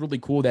I think it's really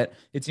cool that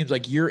it seems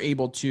like you're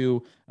able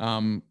to,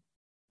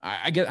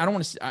 I don't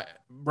want to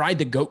ride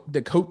the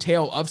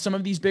coattail of some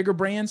of these bigger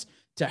brands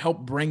to help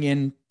bring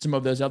in some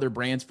of those other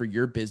brands for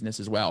your business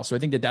as well. So I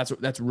think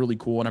that's really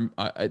cool. And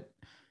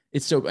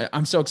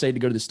I'm so excited to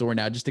go to the store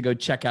now just to go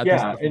check out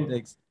these different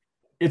things.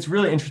 It's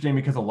really interesting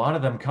because a lot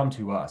of them come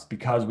to us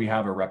because we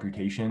have a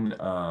reputation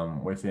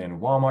within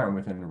Walmart and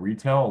within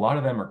retail. A lot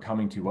of them are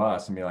coming to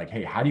us and be like,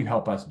 hey, how do you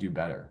help us do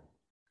better?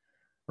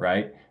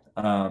 Right.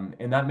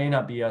 And that may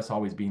not be us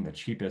always being the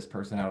cheapest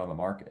person out on the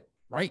market.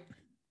 Right.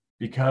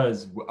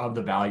 Because of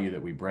the value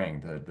that we bring,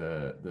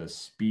 the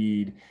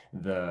speed,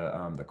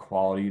 the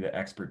quality, the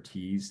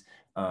expertise.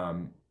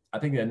 I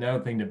think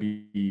another thing to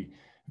be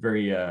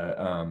very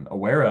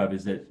aware of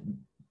is that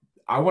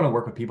I want to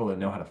work with people that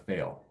know how to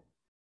fail.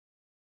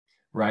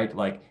 Right?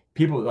 Like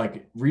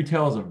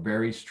retail is a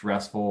very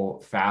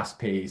stressful,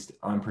 fast-paced,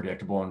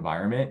 unpredictable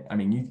environment. I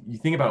mean, you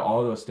think about all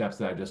of those steps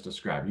that I just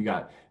described. You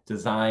got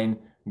design,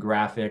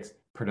 graphics,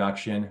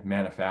 production,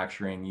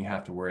 manufacturing, you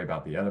have to worry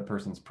about the other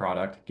person's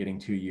product getting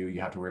to you.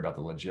 You have to worry about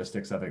the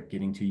logistics of it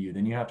getting to you.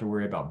 Then you have to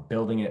worry about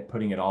building it,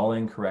 putting it all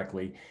in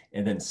correctly,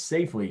 and then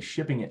safely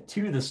shipping it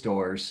to the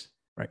stores.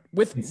 Right.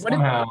 And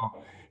somehow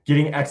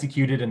getting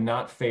executed and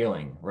not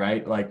failing,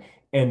 right? Like,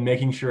 and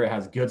making sure it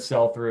has good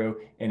sell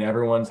through and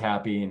everyone's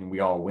happy and we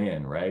all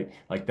win, right?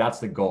 Like that's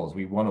the goals.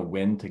 We want to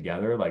win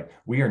together. Like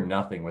we are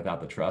nothing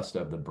without the trust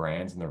of the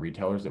brands and the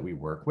retailers that we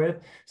work with.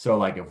 So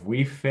like if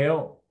we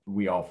fail,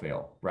 we all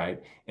fail,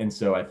 right? And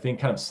so I think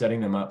kind of setting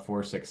them up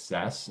for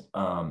success,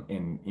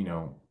 and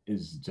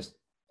is just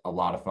a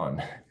lot of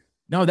fun.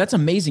 No, that's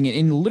amazing.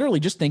 And literally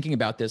just thinking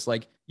about this,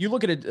 like you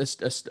look at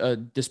a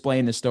display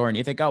in the store and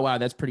you think, oh, wow,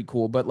 that's pretty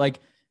cool. But like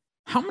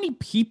how many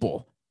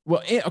people,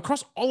 well,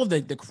 across all of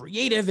the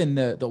creative and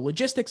the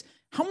logistics,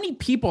 how many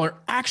people are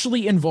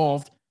actually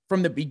involved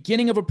from the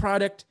beginning of a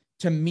product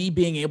to me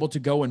being able to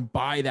go and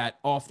buy that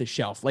off the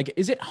shelf? Like,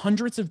 is it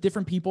hundreds of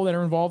different people that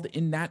are involved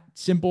in that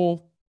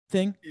simple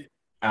thing?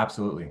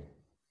 Absolutely.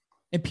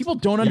 And people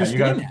don't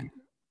understand that.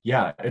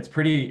 Yeah, it's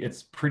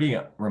pretty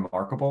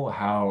remarkable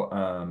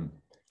how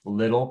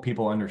little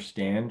people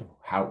understand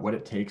what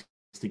it takes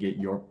to get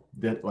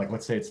like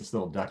let's say it's this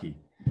little ducky.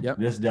 Yep.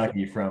 This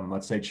ducky from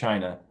let's say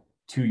China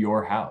to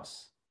your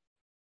house.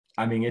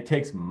 I mean, it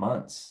takes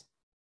months,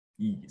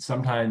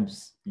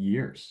 sometimes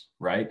years,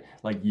 right?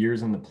 Like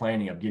years in the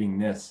planning of getting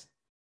this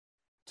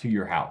to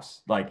your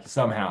house, like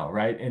somehow,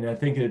 right? And I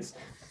think it's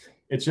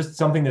just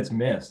something that's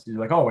missed. You're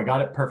like, oh, I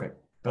got it, perfect.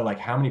 But like,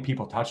 how many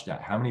people touch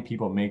that? How many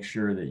people make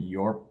sure that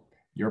your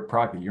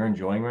product that you're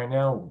enjoying right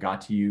now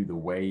got to you the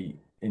way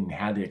and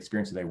had the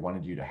experience that they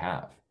wanted you to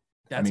have?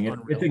 That's I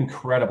mean, it's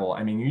incredible.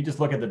 I mean, you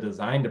just look at the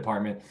design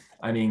department.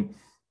 I mean,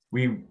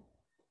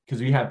 because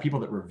we have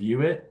people that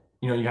review it.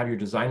 You have your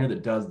designer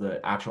that does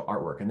the actual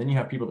artwork, and then you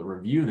have people that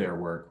review their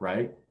work,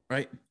 right?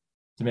 Right.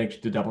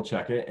 To double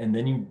check it, and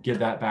then you give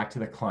that back to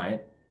the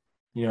client.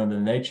 And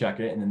then they check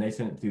it, and then they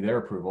send it through their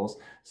approvals.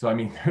 So I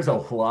mean, there's a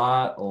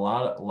lot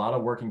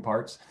of working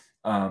parts,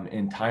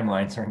 and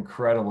timelines are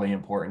incredibly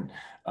important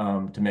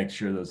to make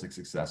sure those are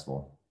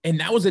successful. And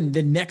that was the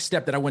next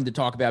step that I wanted to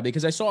talk about,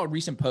 because I saw a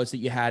recent post that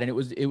you had, and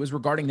it was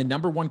regarding the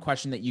number one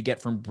question that you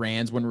get from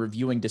brands when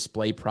reviewing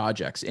display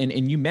projects. And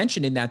you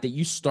mentioned in that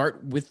you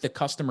start with the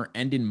customer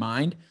end in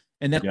mind,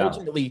 and then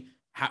ultimately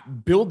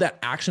build that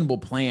actionable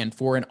plan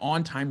for an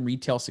on-time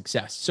retail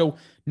success. So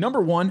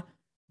number one,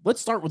 let's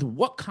start with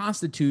what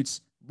constitutes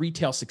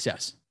retail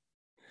success.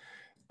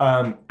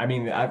 I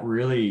mean, that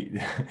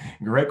really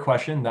great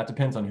question. That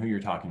depends on who you're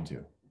talking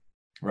to.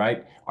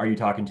 Right? Are you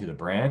talking to the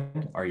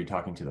brand? Are you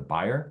talking to the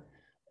buyer?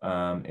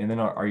 And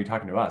then are you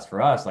talking to us?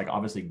 For us, like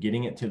obviously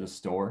getting it to the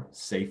store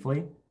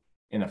safely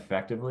and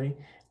effectively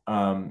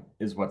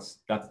is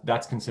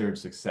that's considered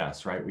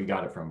success, right? We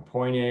got it from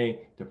point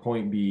A to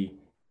point B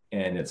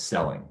and it's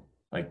selling.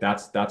 Like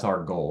that's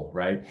our goal,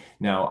 right?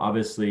 Now,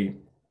 obviously,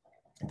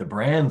 the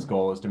brand's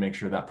goal is to make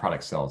sure that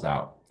product sells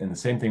out. And the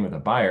same thing with a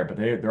buyer, but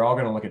they're all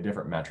going to look at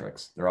different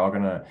metrics. They're all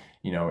going to,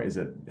 is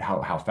it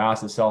how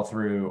fast it sell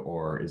through,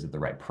 or is it the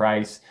right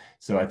price?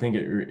 So I think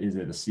is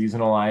it a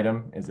seasonal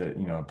item? Is it,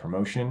 a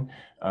promotion?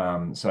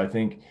 So I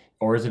think,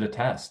 or is it a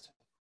test?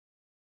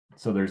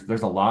 So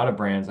there's a lot of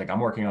brands, like I'm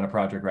working on a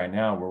project right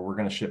now where we're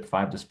going to ship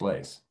 5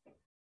 displays.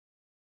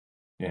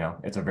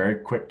 It's a very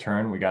quick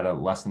turn. We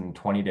got less than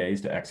 20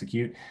 days to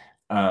execute,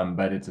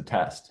 but it's a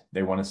test.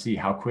 They want to see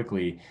how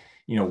quickly,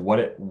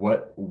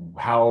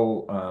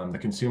 how the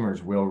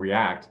consumers will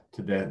react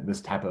to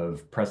this type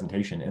of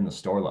presentation in the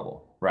store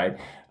level, right?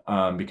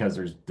 Because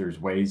there's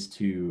ways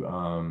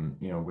to,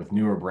 with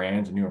newer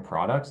brands and newer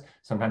products,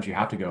 sometimes you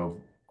have to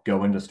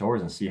go into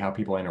stores and see how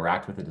people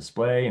interact with the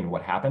display and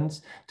what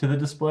happens to the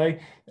display,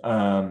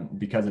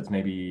 because it's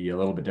maybe a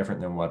little bit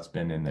different than what's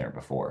been in there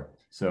before.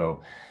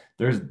 So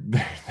there's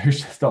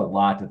just a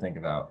lot to think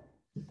about.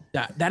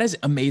 That is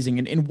amazing.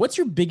 And what's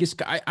your biggest?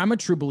 I'm a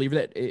true believer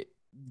that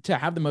to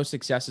have the most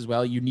success as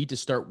well, you need to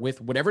start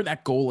with whatever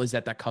that goal is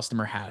that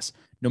customer has.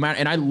 No matter,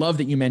 and I love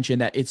that you mentioned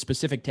that it's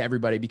specific to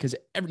everybody, because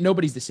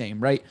nobody's the same,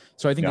 right?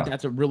 So I think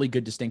that's a really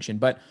good distinction.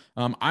 But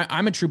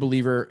I'm a true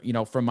believer,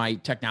 from my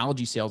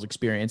technology sales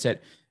experience,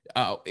 that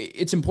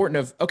it's important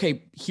of,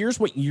 okay, here's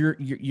what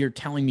you're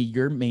telling me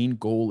your main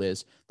goal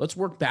is. Let's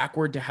work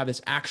backward to have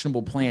this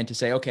actionable plan to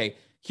say, okay,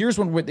 here's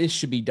when this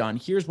should be done.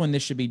 Here's when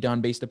this should be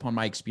done based upon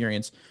my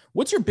experience.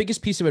 What's your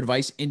biggest piece of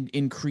advice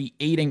in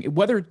creating,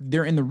 whether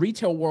they're in the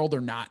retail world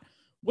or not?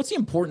 What's the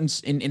importance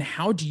in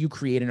how do you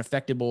create an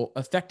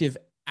effective,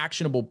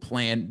 actionable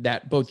plan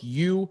that both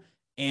you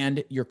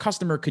and your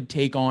customer could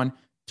take on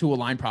to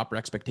align proper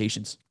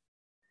expectations?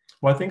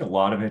 Well, I think a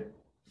lot of it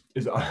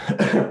is,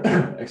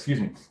 excuse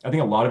me. I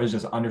think a lot of it is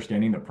just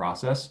understanding the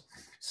process.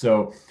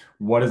 So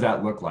what does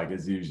that look like?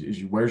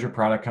 Where's your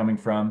product coming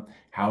from?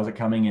 How is it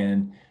coming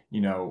in?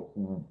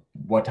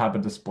 What type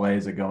of display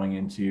is it going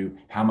into?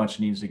 How much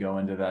needs to go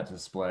into that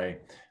display?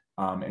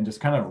 And just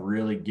kind of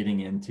really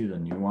getting into the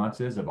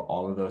nuances of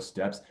all of those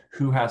steps.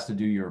 Who has to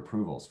do your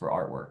approvals for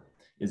artwork?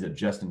 Is it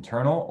just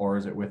internal, or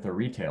is it with the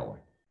retailer?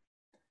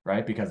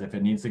 right? Because if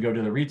it needs to go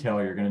to the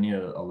retailer, you're going to need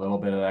a little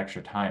bit of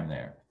extra time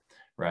there,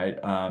 right?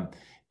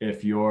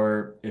 If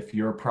your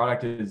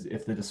product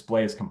if the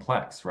display is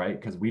complex, right?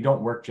 Because we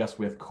don't work just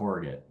with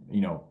corrugate,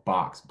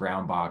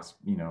 brown box,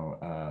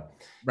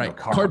 Right.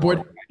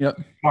 cardboard. Yep.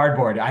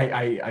 Cardboard.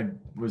 I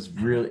was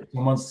really,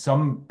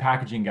 some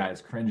packaging guy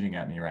is cringing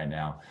at me right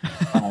now.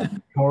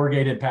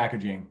 Corrugated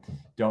packaging.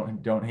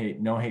 Don't hate,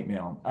 no hate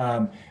mail.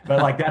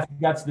 But like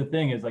that's the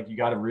thing, is like you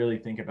got to really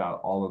think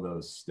about all of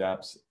those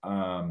steps.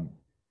 And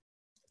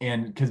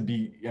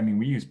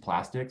we use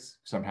plastics.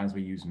 Sometimes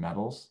we use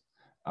metals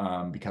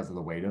because of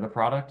the weight of the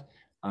product.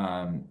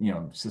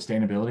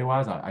 Sustainability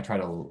wise, I try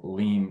to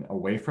lean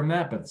away from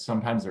that, but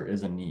sometimes there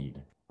is a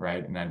need,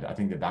 right? And I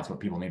think that's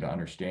what people need to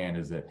understand,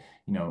 is that,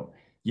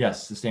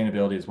 yes,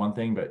 sustainability is one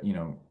thing, but,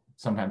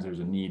 sometimes there's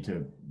a need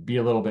to be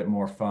a little bit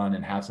more fun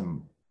and have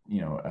some,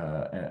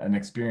 an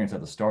experience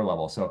at the store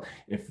level. So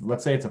if,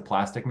 let's say it's a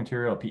plastic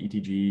material,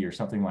 PETG or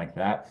something like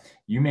that,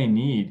 you may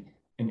need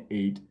an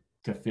 8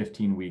 to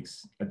 15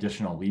 weeks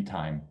additional lead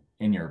time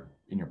in your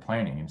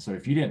planning. And so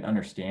if you didn't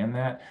understand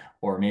that,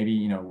 or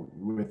maybe,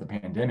 with the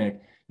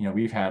pandemic,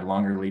 we've had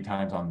longer lead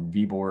times on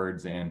V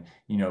boards and,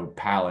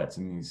 pallets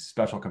and these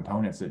special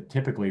components that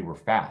typically were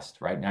fast,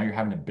 right? Now you're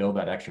having to build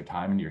that extra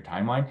time into your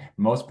timeline.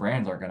 Most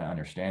brands aren't going to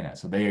understand that.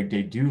 So they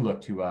do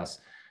look to us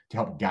to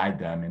help guide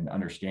them in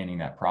understanding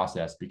that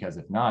process, because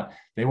if not,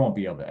 they won't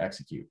be able to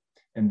execute.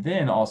 And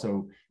then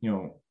also,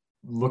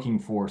 looking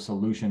for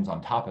solutions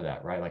on top of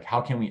that, right? Like,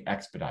 how can we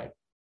expedite?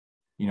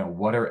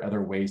 What are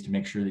other ways to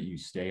make sure that you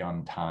stay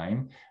on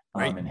time,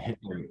 Right. and hit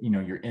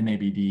your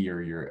MABD,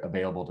 or your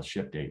available to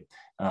ship date.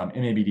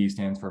 MABD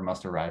stands for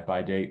must arrive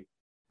by date.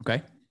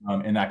 Okay.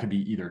 And that could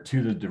be either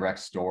to the direct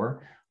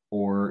store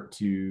or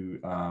to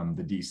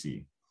the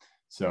DC.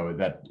 So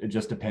that it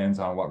just depends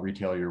on what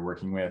retailer you're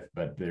working with,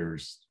 but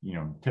there's,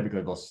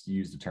 typically they'll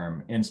use the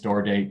term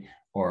in-store date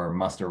or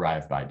must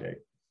arrive by date.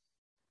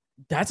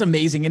 That's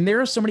amazing. And there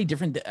are so many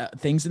different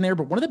things in there,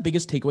 but one of the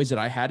biggest takeaways that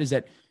I had is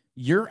that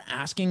you're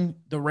asking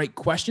the right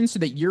questions so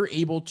that you're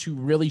able to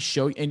really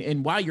show,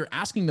 and while you're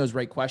asking those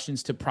right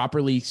questions to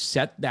properly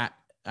set that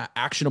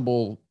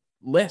actionable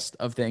list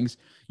of things,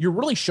 you're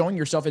really showing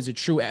yourself as a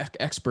true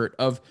expert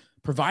of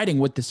providing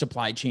what the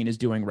supply chain is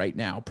doing right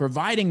now,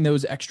 providing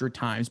those extra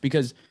times,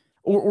 because,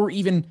 or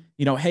even,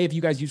 hey, if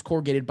you guys use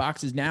corrugated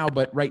boxes now,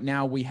 but right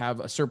now we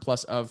have a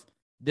surplus of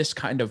this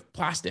kind of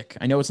plastic.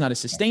 I know it's not as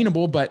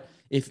sustainable, but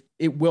if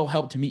it will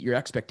help to meet your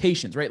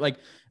expectations, right? Like,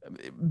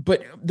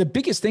 but the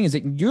biggest thing is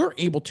that you're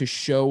able to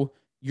show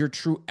your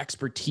true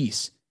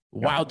expertise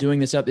while doing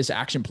this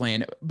action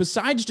plan,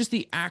 besides just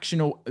the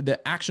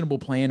actionable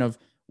plan of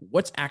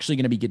what's actually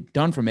going to be get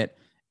done from it,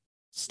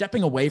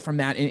 stepping away from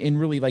that and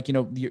really, like,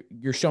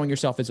 you're showing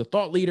yourself as a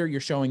thought leader. You're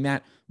showing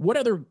that. What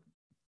other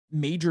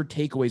major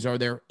takeaways are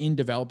there in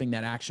developing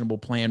that actionable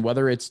plan,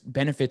 whether it's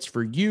benefits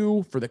for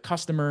you, for the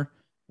customer?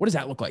 What does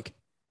that look like?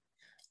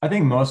 I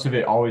think most of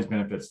it always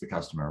benefits the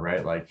customer,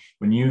 right? Like,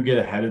 when you get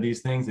ahead of these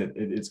things,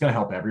 it's going to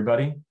help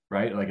everybody,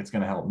 right? Like, it's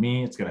going to help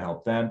me, it's going to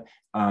help them,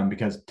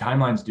 because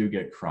timelines do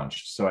get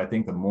crunched. So I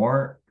think the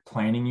more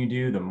planning you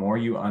do, the more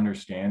you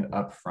understand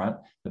up front,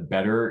 the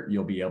better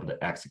you'll be able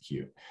to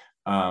execute.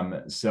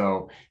 And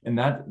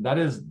that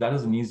is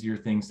an easier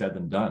thing said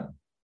than done.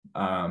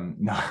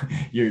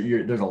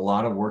 There's a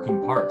lot of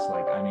working parts.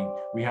 Like,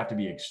 we have to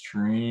be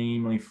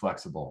extremely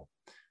flexible.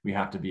 We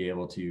have to be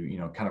able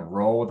to, kind of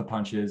roll with the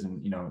punches.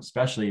 And,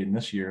 especially in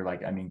this year,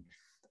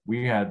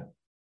 we had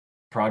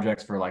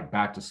projects for like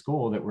back to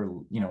school that were,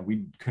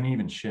 we couldn't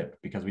even ship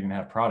because we didn't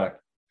have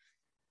product.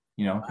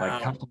 Wow.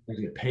 Like, customers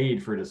get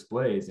paid for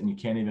displays and you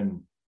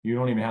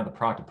don't even have the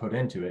product to put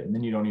into it. And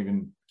then you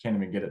can't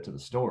even get it to the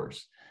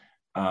stores.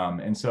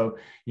 And so,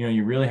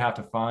 you really have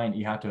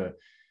to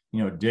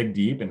dig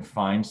deep and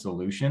find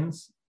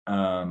solutions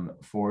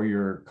for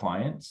your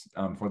clients,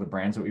 for the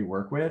brands that we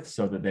work with,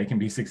 so that they can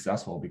be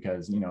successful.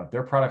 Because, if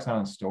their product's not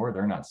in store,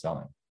 they're not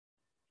selling,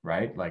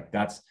 right? Like,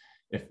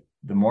 if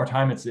the more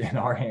time it's in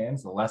our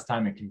hands, the less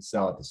time it can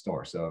sell at the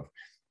store. So,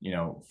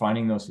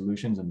 finding those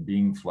solutions and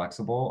being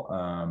flexible,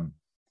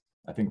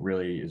 I think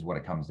really is what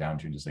it comes down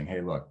to. Just saying,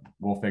 hey, look,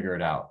 we'll figure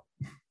it out.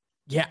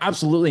 Yeah,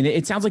 absolutely. And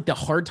it sounds like the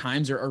hard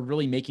times are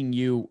really making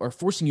you, or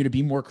forcing you to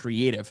be more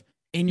creative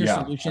in your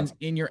solutions,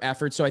 in your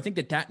efforts. So I think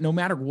that no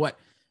matter what,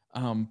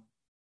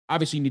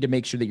 obviously you need to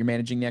make sure that you're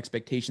managing the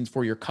expectations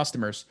for your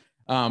customers.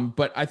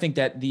 But I think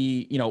that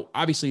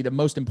obviously the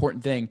most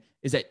important thing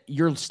is that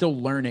you're still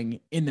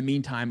learning in the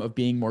meantime of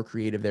being more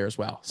creative there as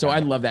well. So I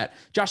love that.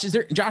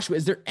 Joshua,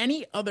 is there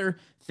any other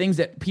things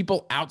that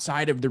people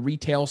outside of the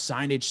retail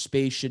signage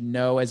space should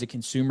know as a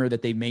consumer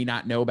that they may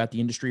not know about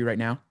the industry right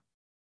now?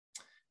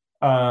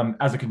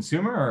 As a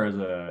consumer or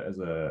as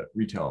a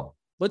retail?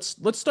 Let's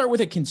start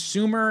with a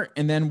consumer,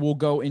 and then we'll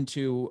go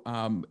into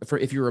for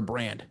if you're a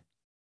brand.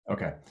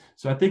 Okay.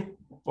 So I think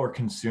for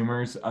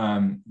consumers,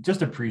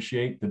 just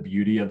appreciate the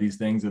beauty of these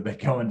things that they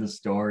go into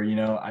store.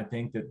 I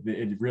think that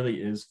it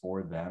really is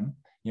for them.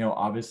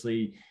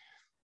 Obviously,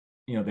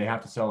 they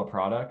have to sell a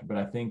product, but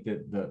I think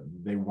that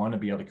they want to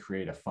be able to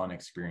create a fun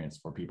experience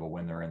for people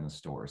when they're in the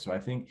store. So I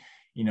think,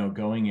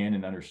 going in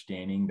and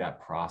understanding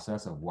that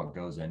process of what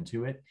goes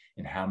into it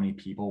and how many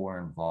people were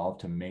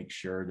involved to make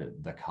sure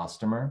that the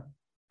customer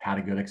had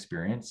a good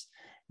experience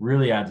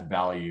really adds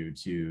value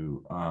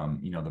to,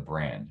 the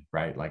brand,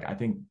 right? Like, I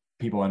think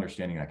people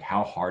understanding like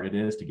how hard it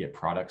is to get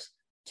products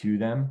to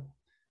them,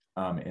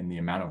 and the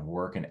amount of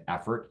work and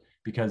effort,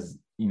 because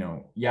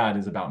it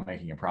is about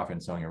making a profit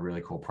and selling a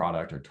really cool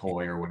product or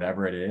toy or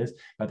whatever it is.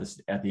 But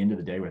at the end of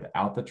the day,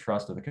 without the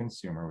trust of the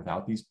consumer,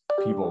 without these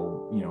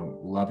people,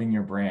 loving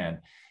your brand,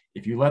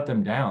 if you let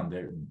them down,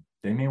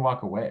 they may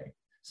walk away.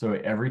 So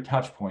every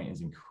touch point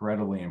is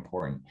incredibly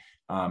important.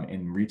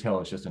 And retail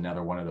is just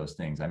another one of those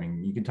things. I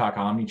mean, you can talk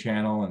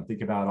omni-channel and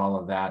think about all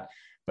of that,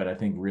 but I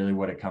think really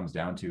what it comes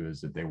down to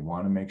is that they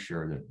want to make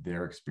sure that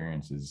their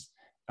experiences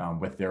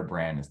with their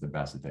brand is the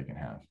best that they can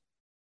have.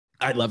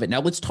 I love it. Now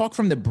let's talk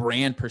from the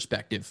brand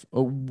perspective.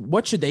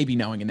 What should they be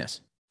knowing in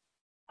this?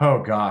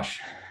 Oh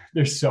gosh,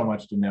 there's so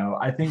much to know.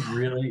 I think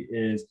really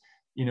is,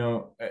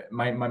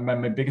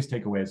 my biggest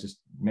takeaway is just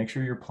make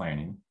sure you're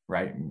planning,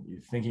 right? You're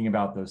thinking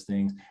about those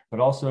things, but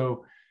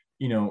also,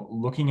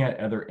 looking at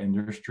other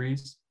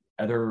industries,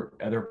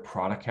 other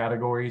product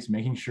categories,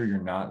 making sure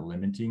you're not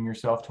limiting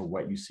yourself to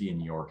what you see in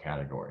your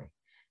category,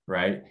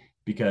 right?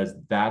 Because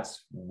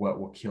that's what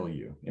will kill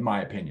you, in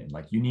my opinion.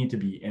 Like, you need to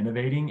be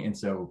innovating. And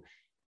so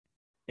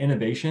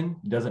innovation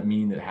doesn't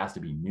mean that it has to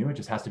be new. It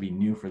just has to be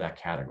new for that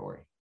category.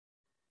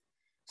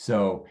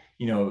 So,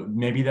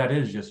 maybe that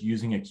is just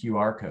using a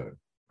QR code,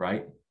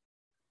 right?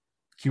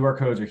 QR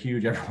codes are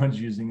huge. Everyone's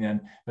using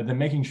them, but then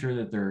making sure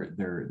that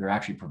they're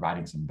actually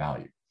providing some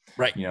value.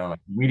 Right.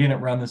 We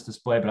didn't run this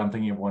display, but I'm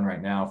thinking of one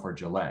right now for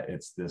Gillette.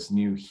 It's this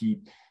new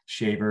heat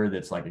shaver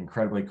that's like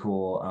incredibly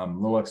cool,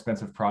 little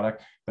expensive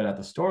product, but at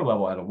the store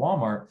level at a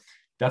Walmart,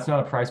 that's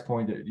not a price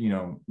point that,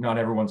 not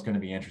everyone's going to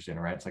be interested in,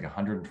 right? It's like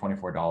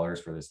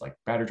 $124 for this like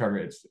battery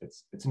charger.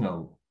 It's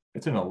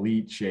an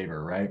elite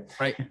shaver, right?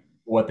 Right.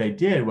 What they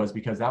did was,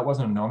 because that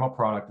wasn't a normal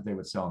product that they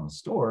would sell in the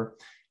store,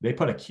 they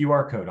put a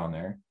QR code on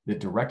there that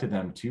directed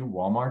them to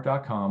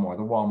Walmart.com or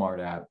the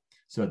Walmart app,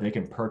 so they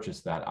can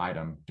purchase that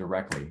item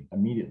directly,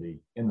 immediately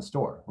in the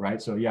store,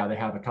 right? So yeah, they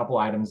have a couple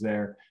items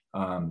there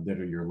that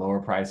are your lower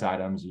price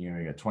items.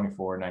 You get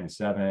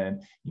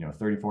 $24.97,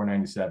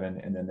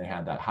 $34.97, and then they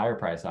had that higher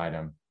price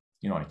item,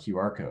 on a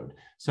QR code.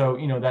 So,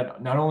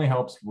 that not only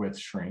helps with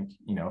shrink,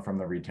 from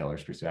the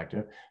retailer's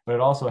perspective, but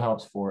it also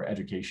helps for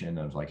education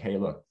of like, hey,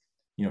 look,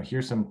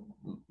 here's some,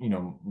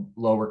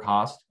 lower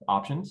cost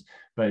options,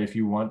 but if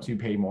you want to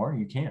pay more,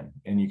 you can,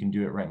 and you can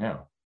do it right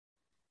now.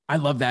 I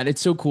love that.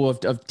 It's so cool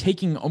of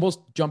taking, almost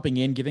jumping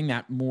in, giving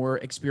that more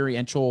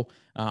experiential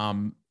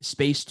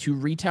space to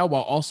retail,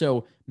 while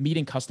also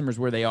meeting customers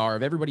where they are.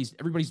 If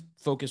everybody's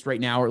focused right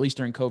now, or at least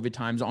during COVID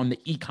times, on the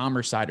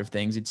e-commerce side of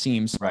things, it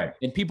seems. Right.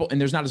 And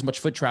there's not as much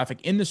foot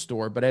traffic in the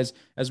store, but as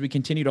we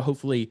continue to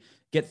hopefully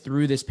get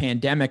through this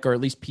pandemic, or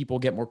at least people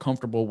get more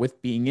comfortable with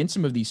being in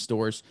some of these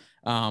stores,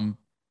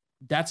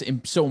 that's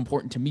so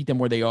important to meet them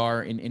where they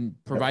are, and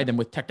provide them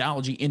with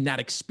technology in that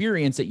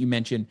experience that you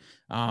mentioned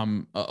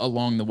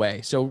along the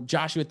way. So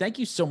Joshua, thank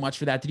you so much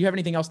for that. Did you have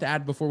anything else to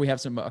add before we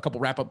have a couple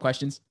wrap up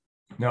questions?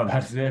 No,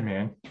 that's it,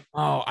 man.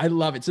 Oh, I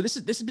love it. So this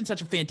has been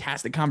such a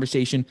fantastic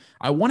conversation.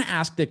 I want to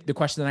ask the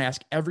question that I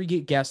ask every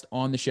guest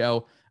on the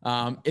show.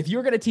 If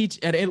you're going to teach,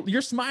 and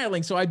you're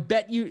smiling, so I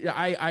bet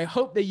I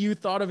hope that you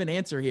thought of an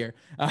answer here.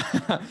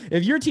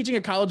 If you're teaching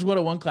a College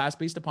 101 class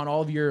based upon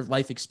all of your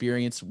life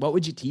experience, what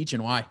would you teach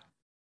and why?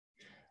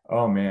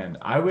 Oh man,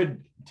 I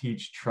would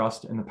teach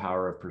trust in the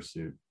power of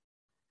pursuit.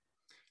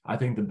 I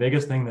think the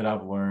biggest thing that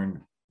I've learned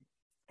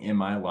in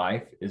my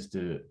life is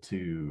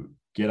to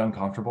get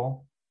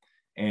uncomfortable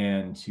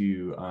and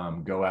to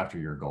go after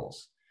your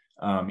goals,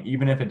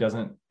 even if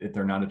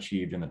they're not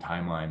achieved in the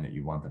timeline that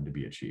you want them to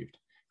be achieved.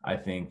 I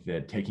think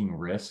that taking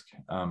risk,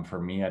 for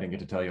me, I didn't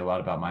get to tell you a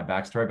lot about my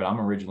backstory, but I'm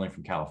originally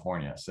from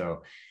California.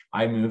 So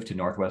I moved to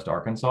Northwest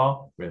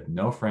Arkansas with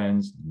no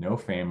friends, no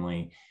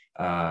family.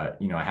 I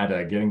had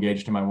to get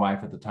engaged to my wife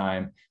at the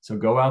time. So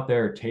go out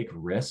there, take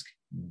risk,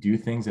 do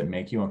things that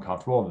make you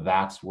uncomfortable.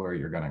 That's where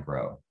you're going to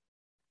grow.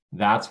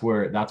 That's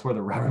where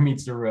the rubber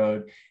meets the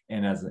road.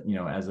 And as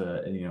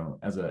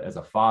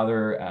a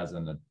father, as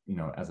a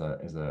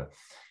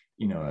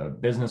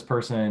business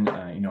person,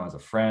 as a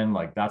friend,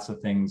 like that's the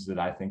things that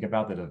I think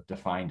about that have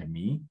defined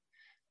me,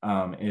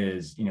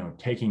 is,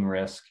 taking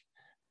risk,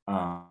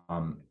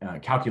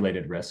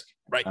 calculated risk,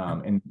 right.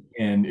 And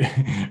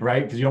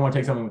right. Cause you don't want to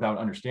take something without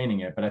understanding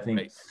it. But I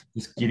think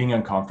just getting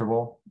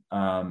uncomfortable,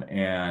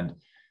 and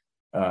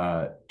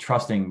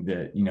trusting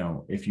that,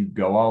 if you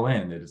go all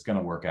in, that it's going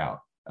to work out.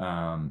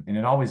 And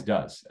it always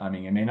does. I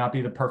mean, it may not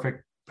be the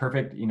perfect,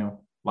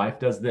 life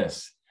does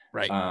this,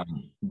 right.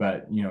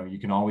 But you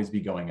can always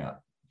be going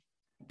up.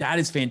 That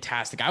is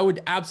fantastic. I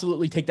would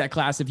absolutely take that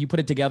class. If you put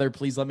it together,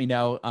 please let me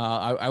know.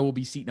 I will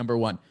be seat number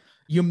one.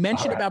 You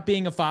mentioned about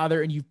being a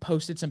father, and you've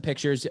posted some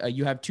pictures.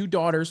 You have two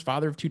daughters,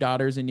 father of two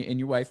daughters, and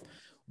your wife.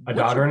 A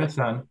daughter and a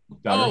son.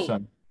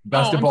 Son.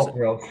 Best of both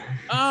worlds.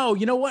 Oh,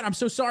 you know what? I'm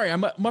so sorry. I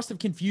must have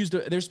confused.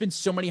 There's been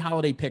so many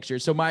holiday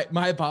pictures. So my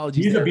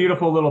apologies. He's a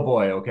beautiful little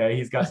boy. Okay.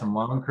 He's got some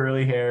long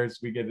curly hairs.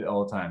 We get it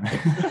all the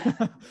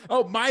time.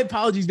 Oh, my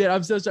apologies, man.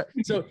 I'm so sorry.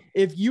 So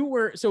if you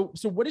were, so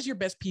what is your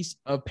best piece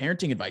of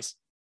parenting advice?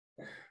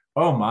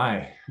 Oh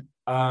my,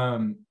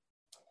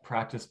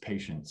 practice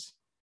patience,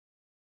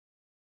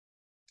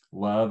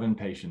 love and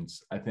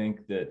patience. I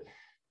think that,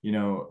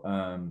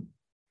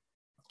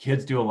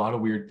 kids do a lot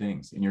of weird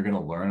things and you're going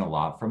to learn a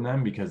lot from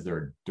them because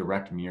they're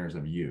direct mirrors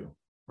of you,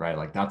 right?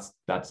 Like that's,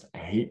 I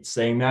hate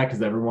saying that because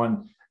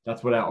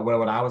that's what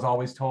I was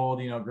always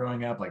told,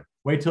 growing up, like,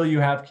 wait till you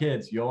have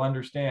kids, you'll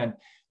understand.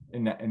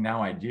 And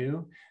now I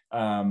do.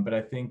 But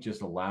I think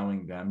just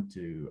allowing them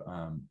to,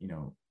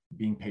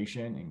 being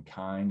patient and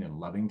kind and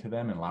loving to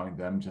them and allowing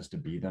them just to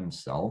be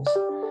themselves,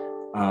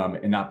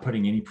 and not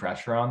putting any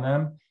pressure on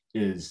them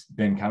has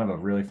been kind of a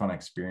really fun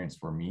experience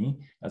for me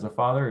as a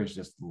father, is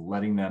just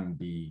letting them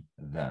be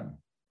them.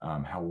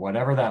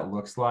 Whatever that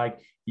looks like,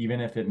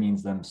 even if it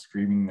means them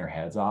screaming their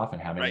heads off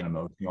and having an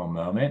emotional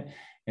moment,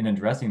 and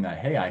addressing that.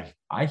 Hey,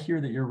 I hear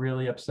that you're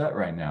really upset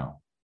right now.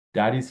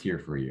 Daddy's here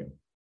for you.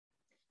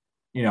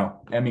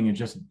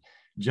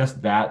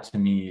 Just that to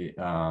me,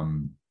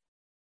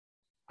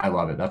 I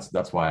love it.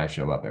 That's why I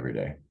show up every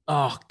day.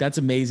 Oh, that's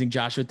amazing,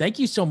 Joshua. Thank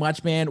you so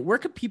much, man. Where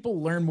can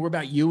people learn more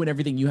about you and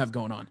everything you have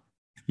going on?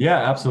 Yeah,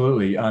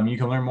 absolutely. You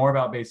can learn more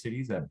about Bay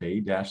Cities at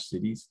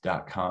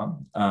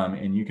bay-cities.com.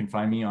 And you can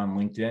find me on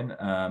LinkedIn,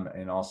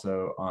 and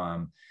also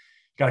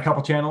got a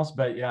couple channels,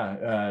 but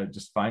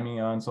just find me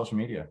on social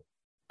media.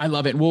 I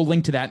love it. We'll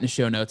link to that in the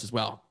show notes as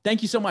well.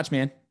 Thank you so much,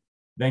 man.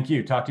 Thank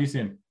you. Talk to you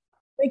soon.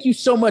 Thank you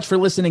so much for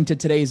listening to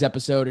today's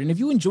episode. And if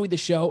you enjoyed the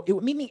show, it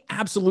would mean the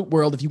absolute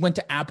world if you went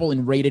to Apple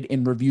and rated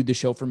and reviewed the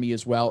show for me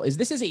as well, as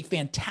this is a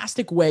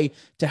fantastic way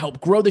to help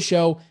grow the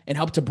show and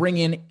help to bring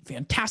in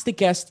fantastic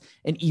guests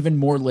and even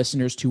more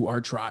listeners to our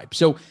tribe.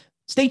 So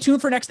stay tuned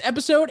for next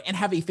episode and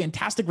have a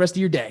fantastic rest of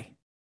your day.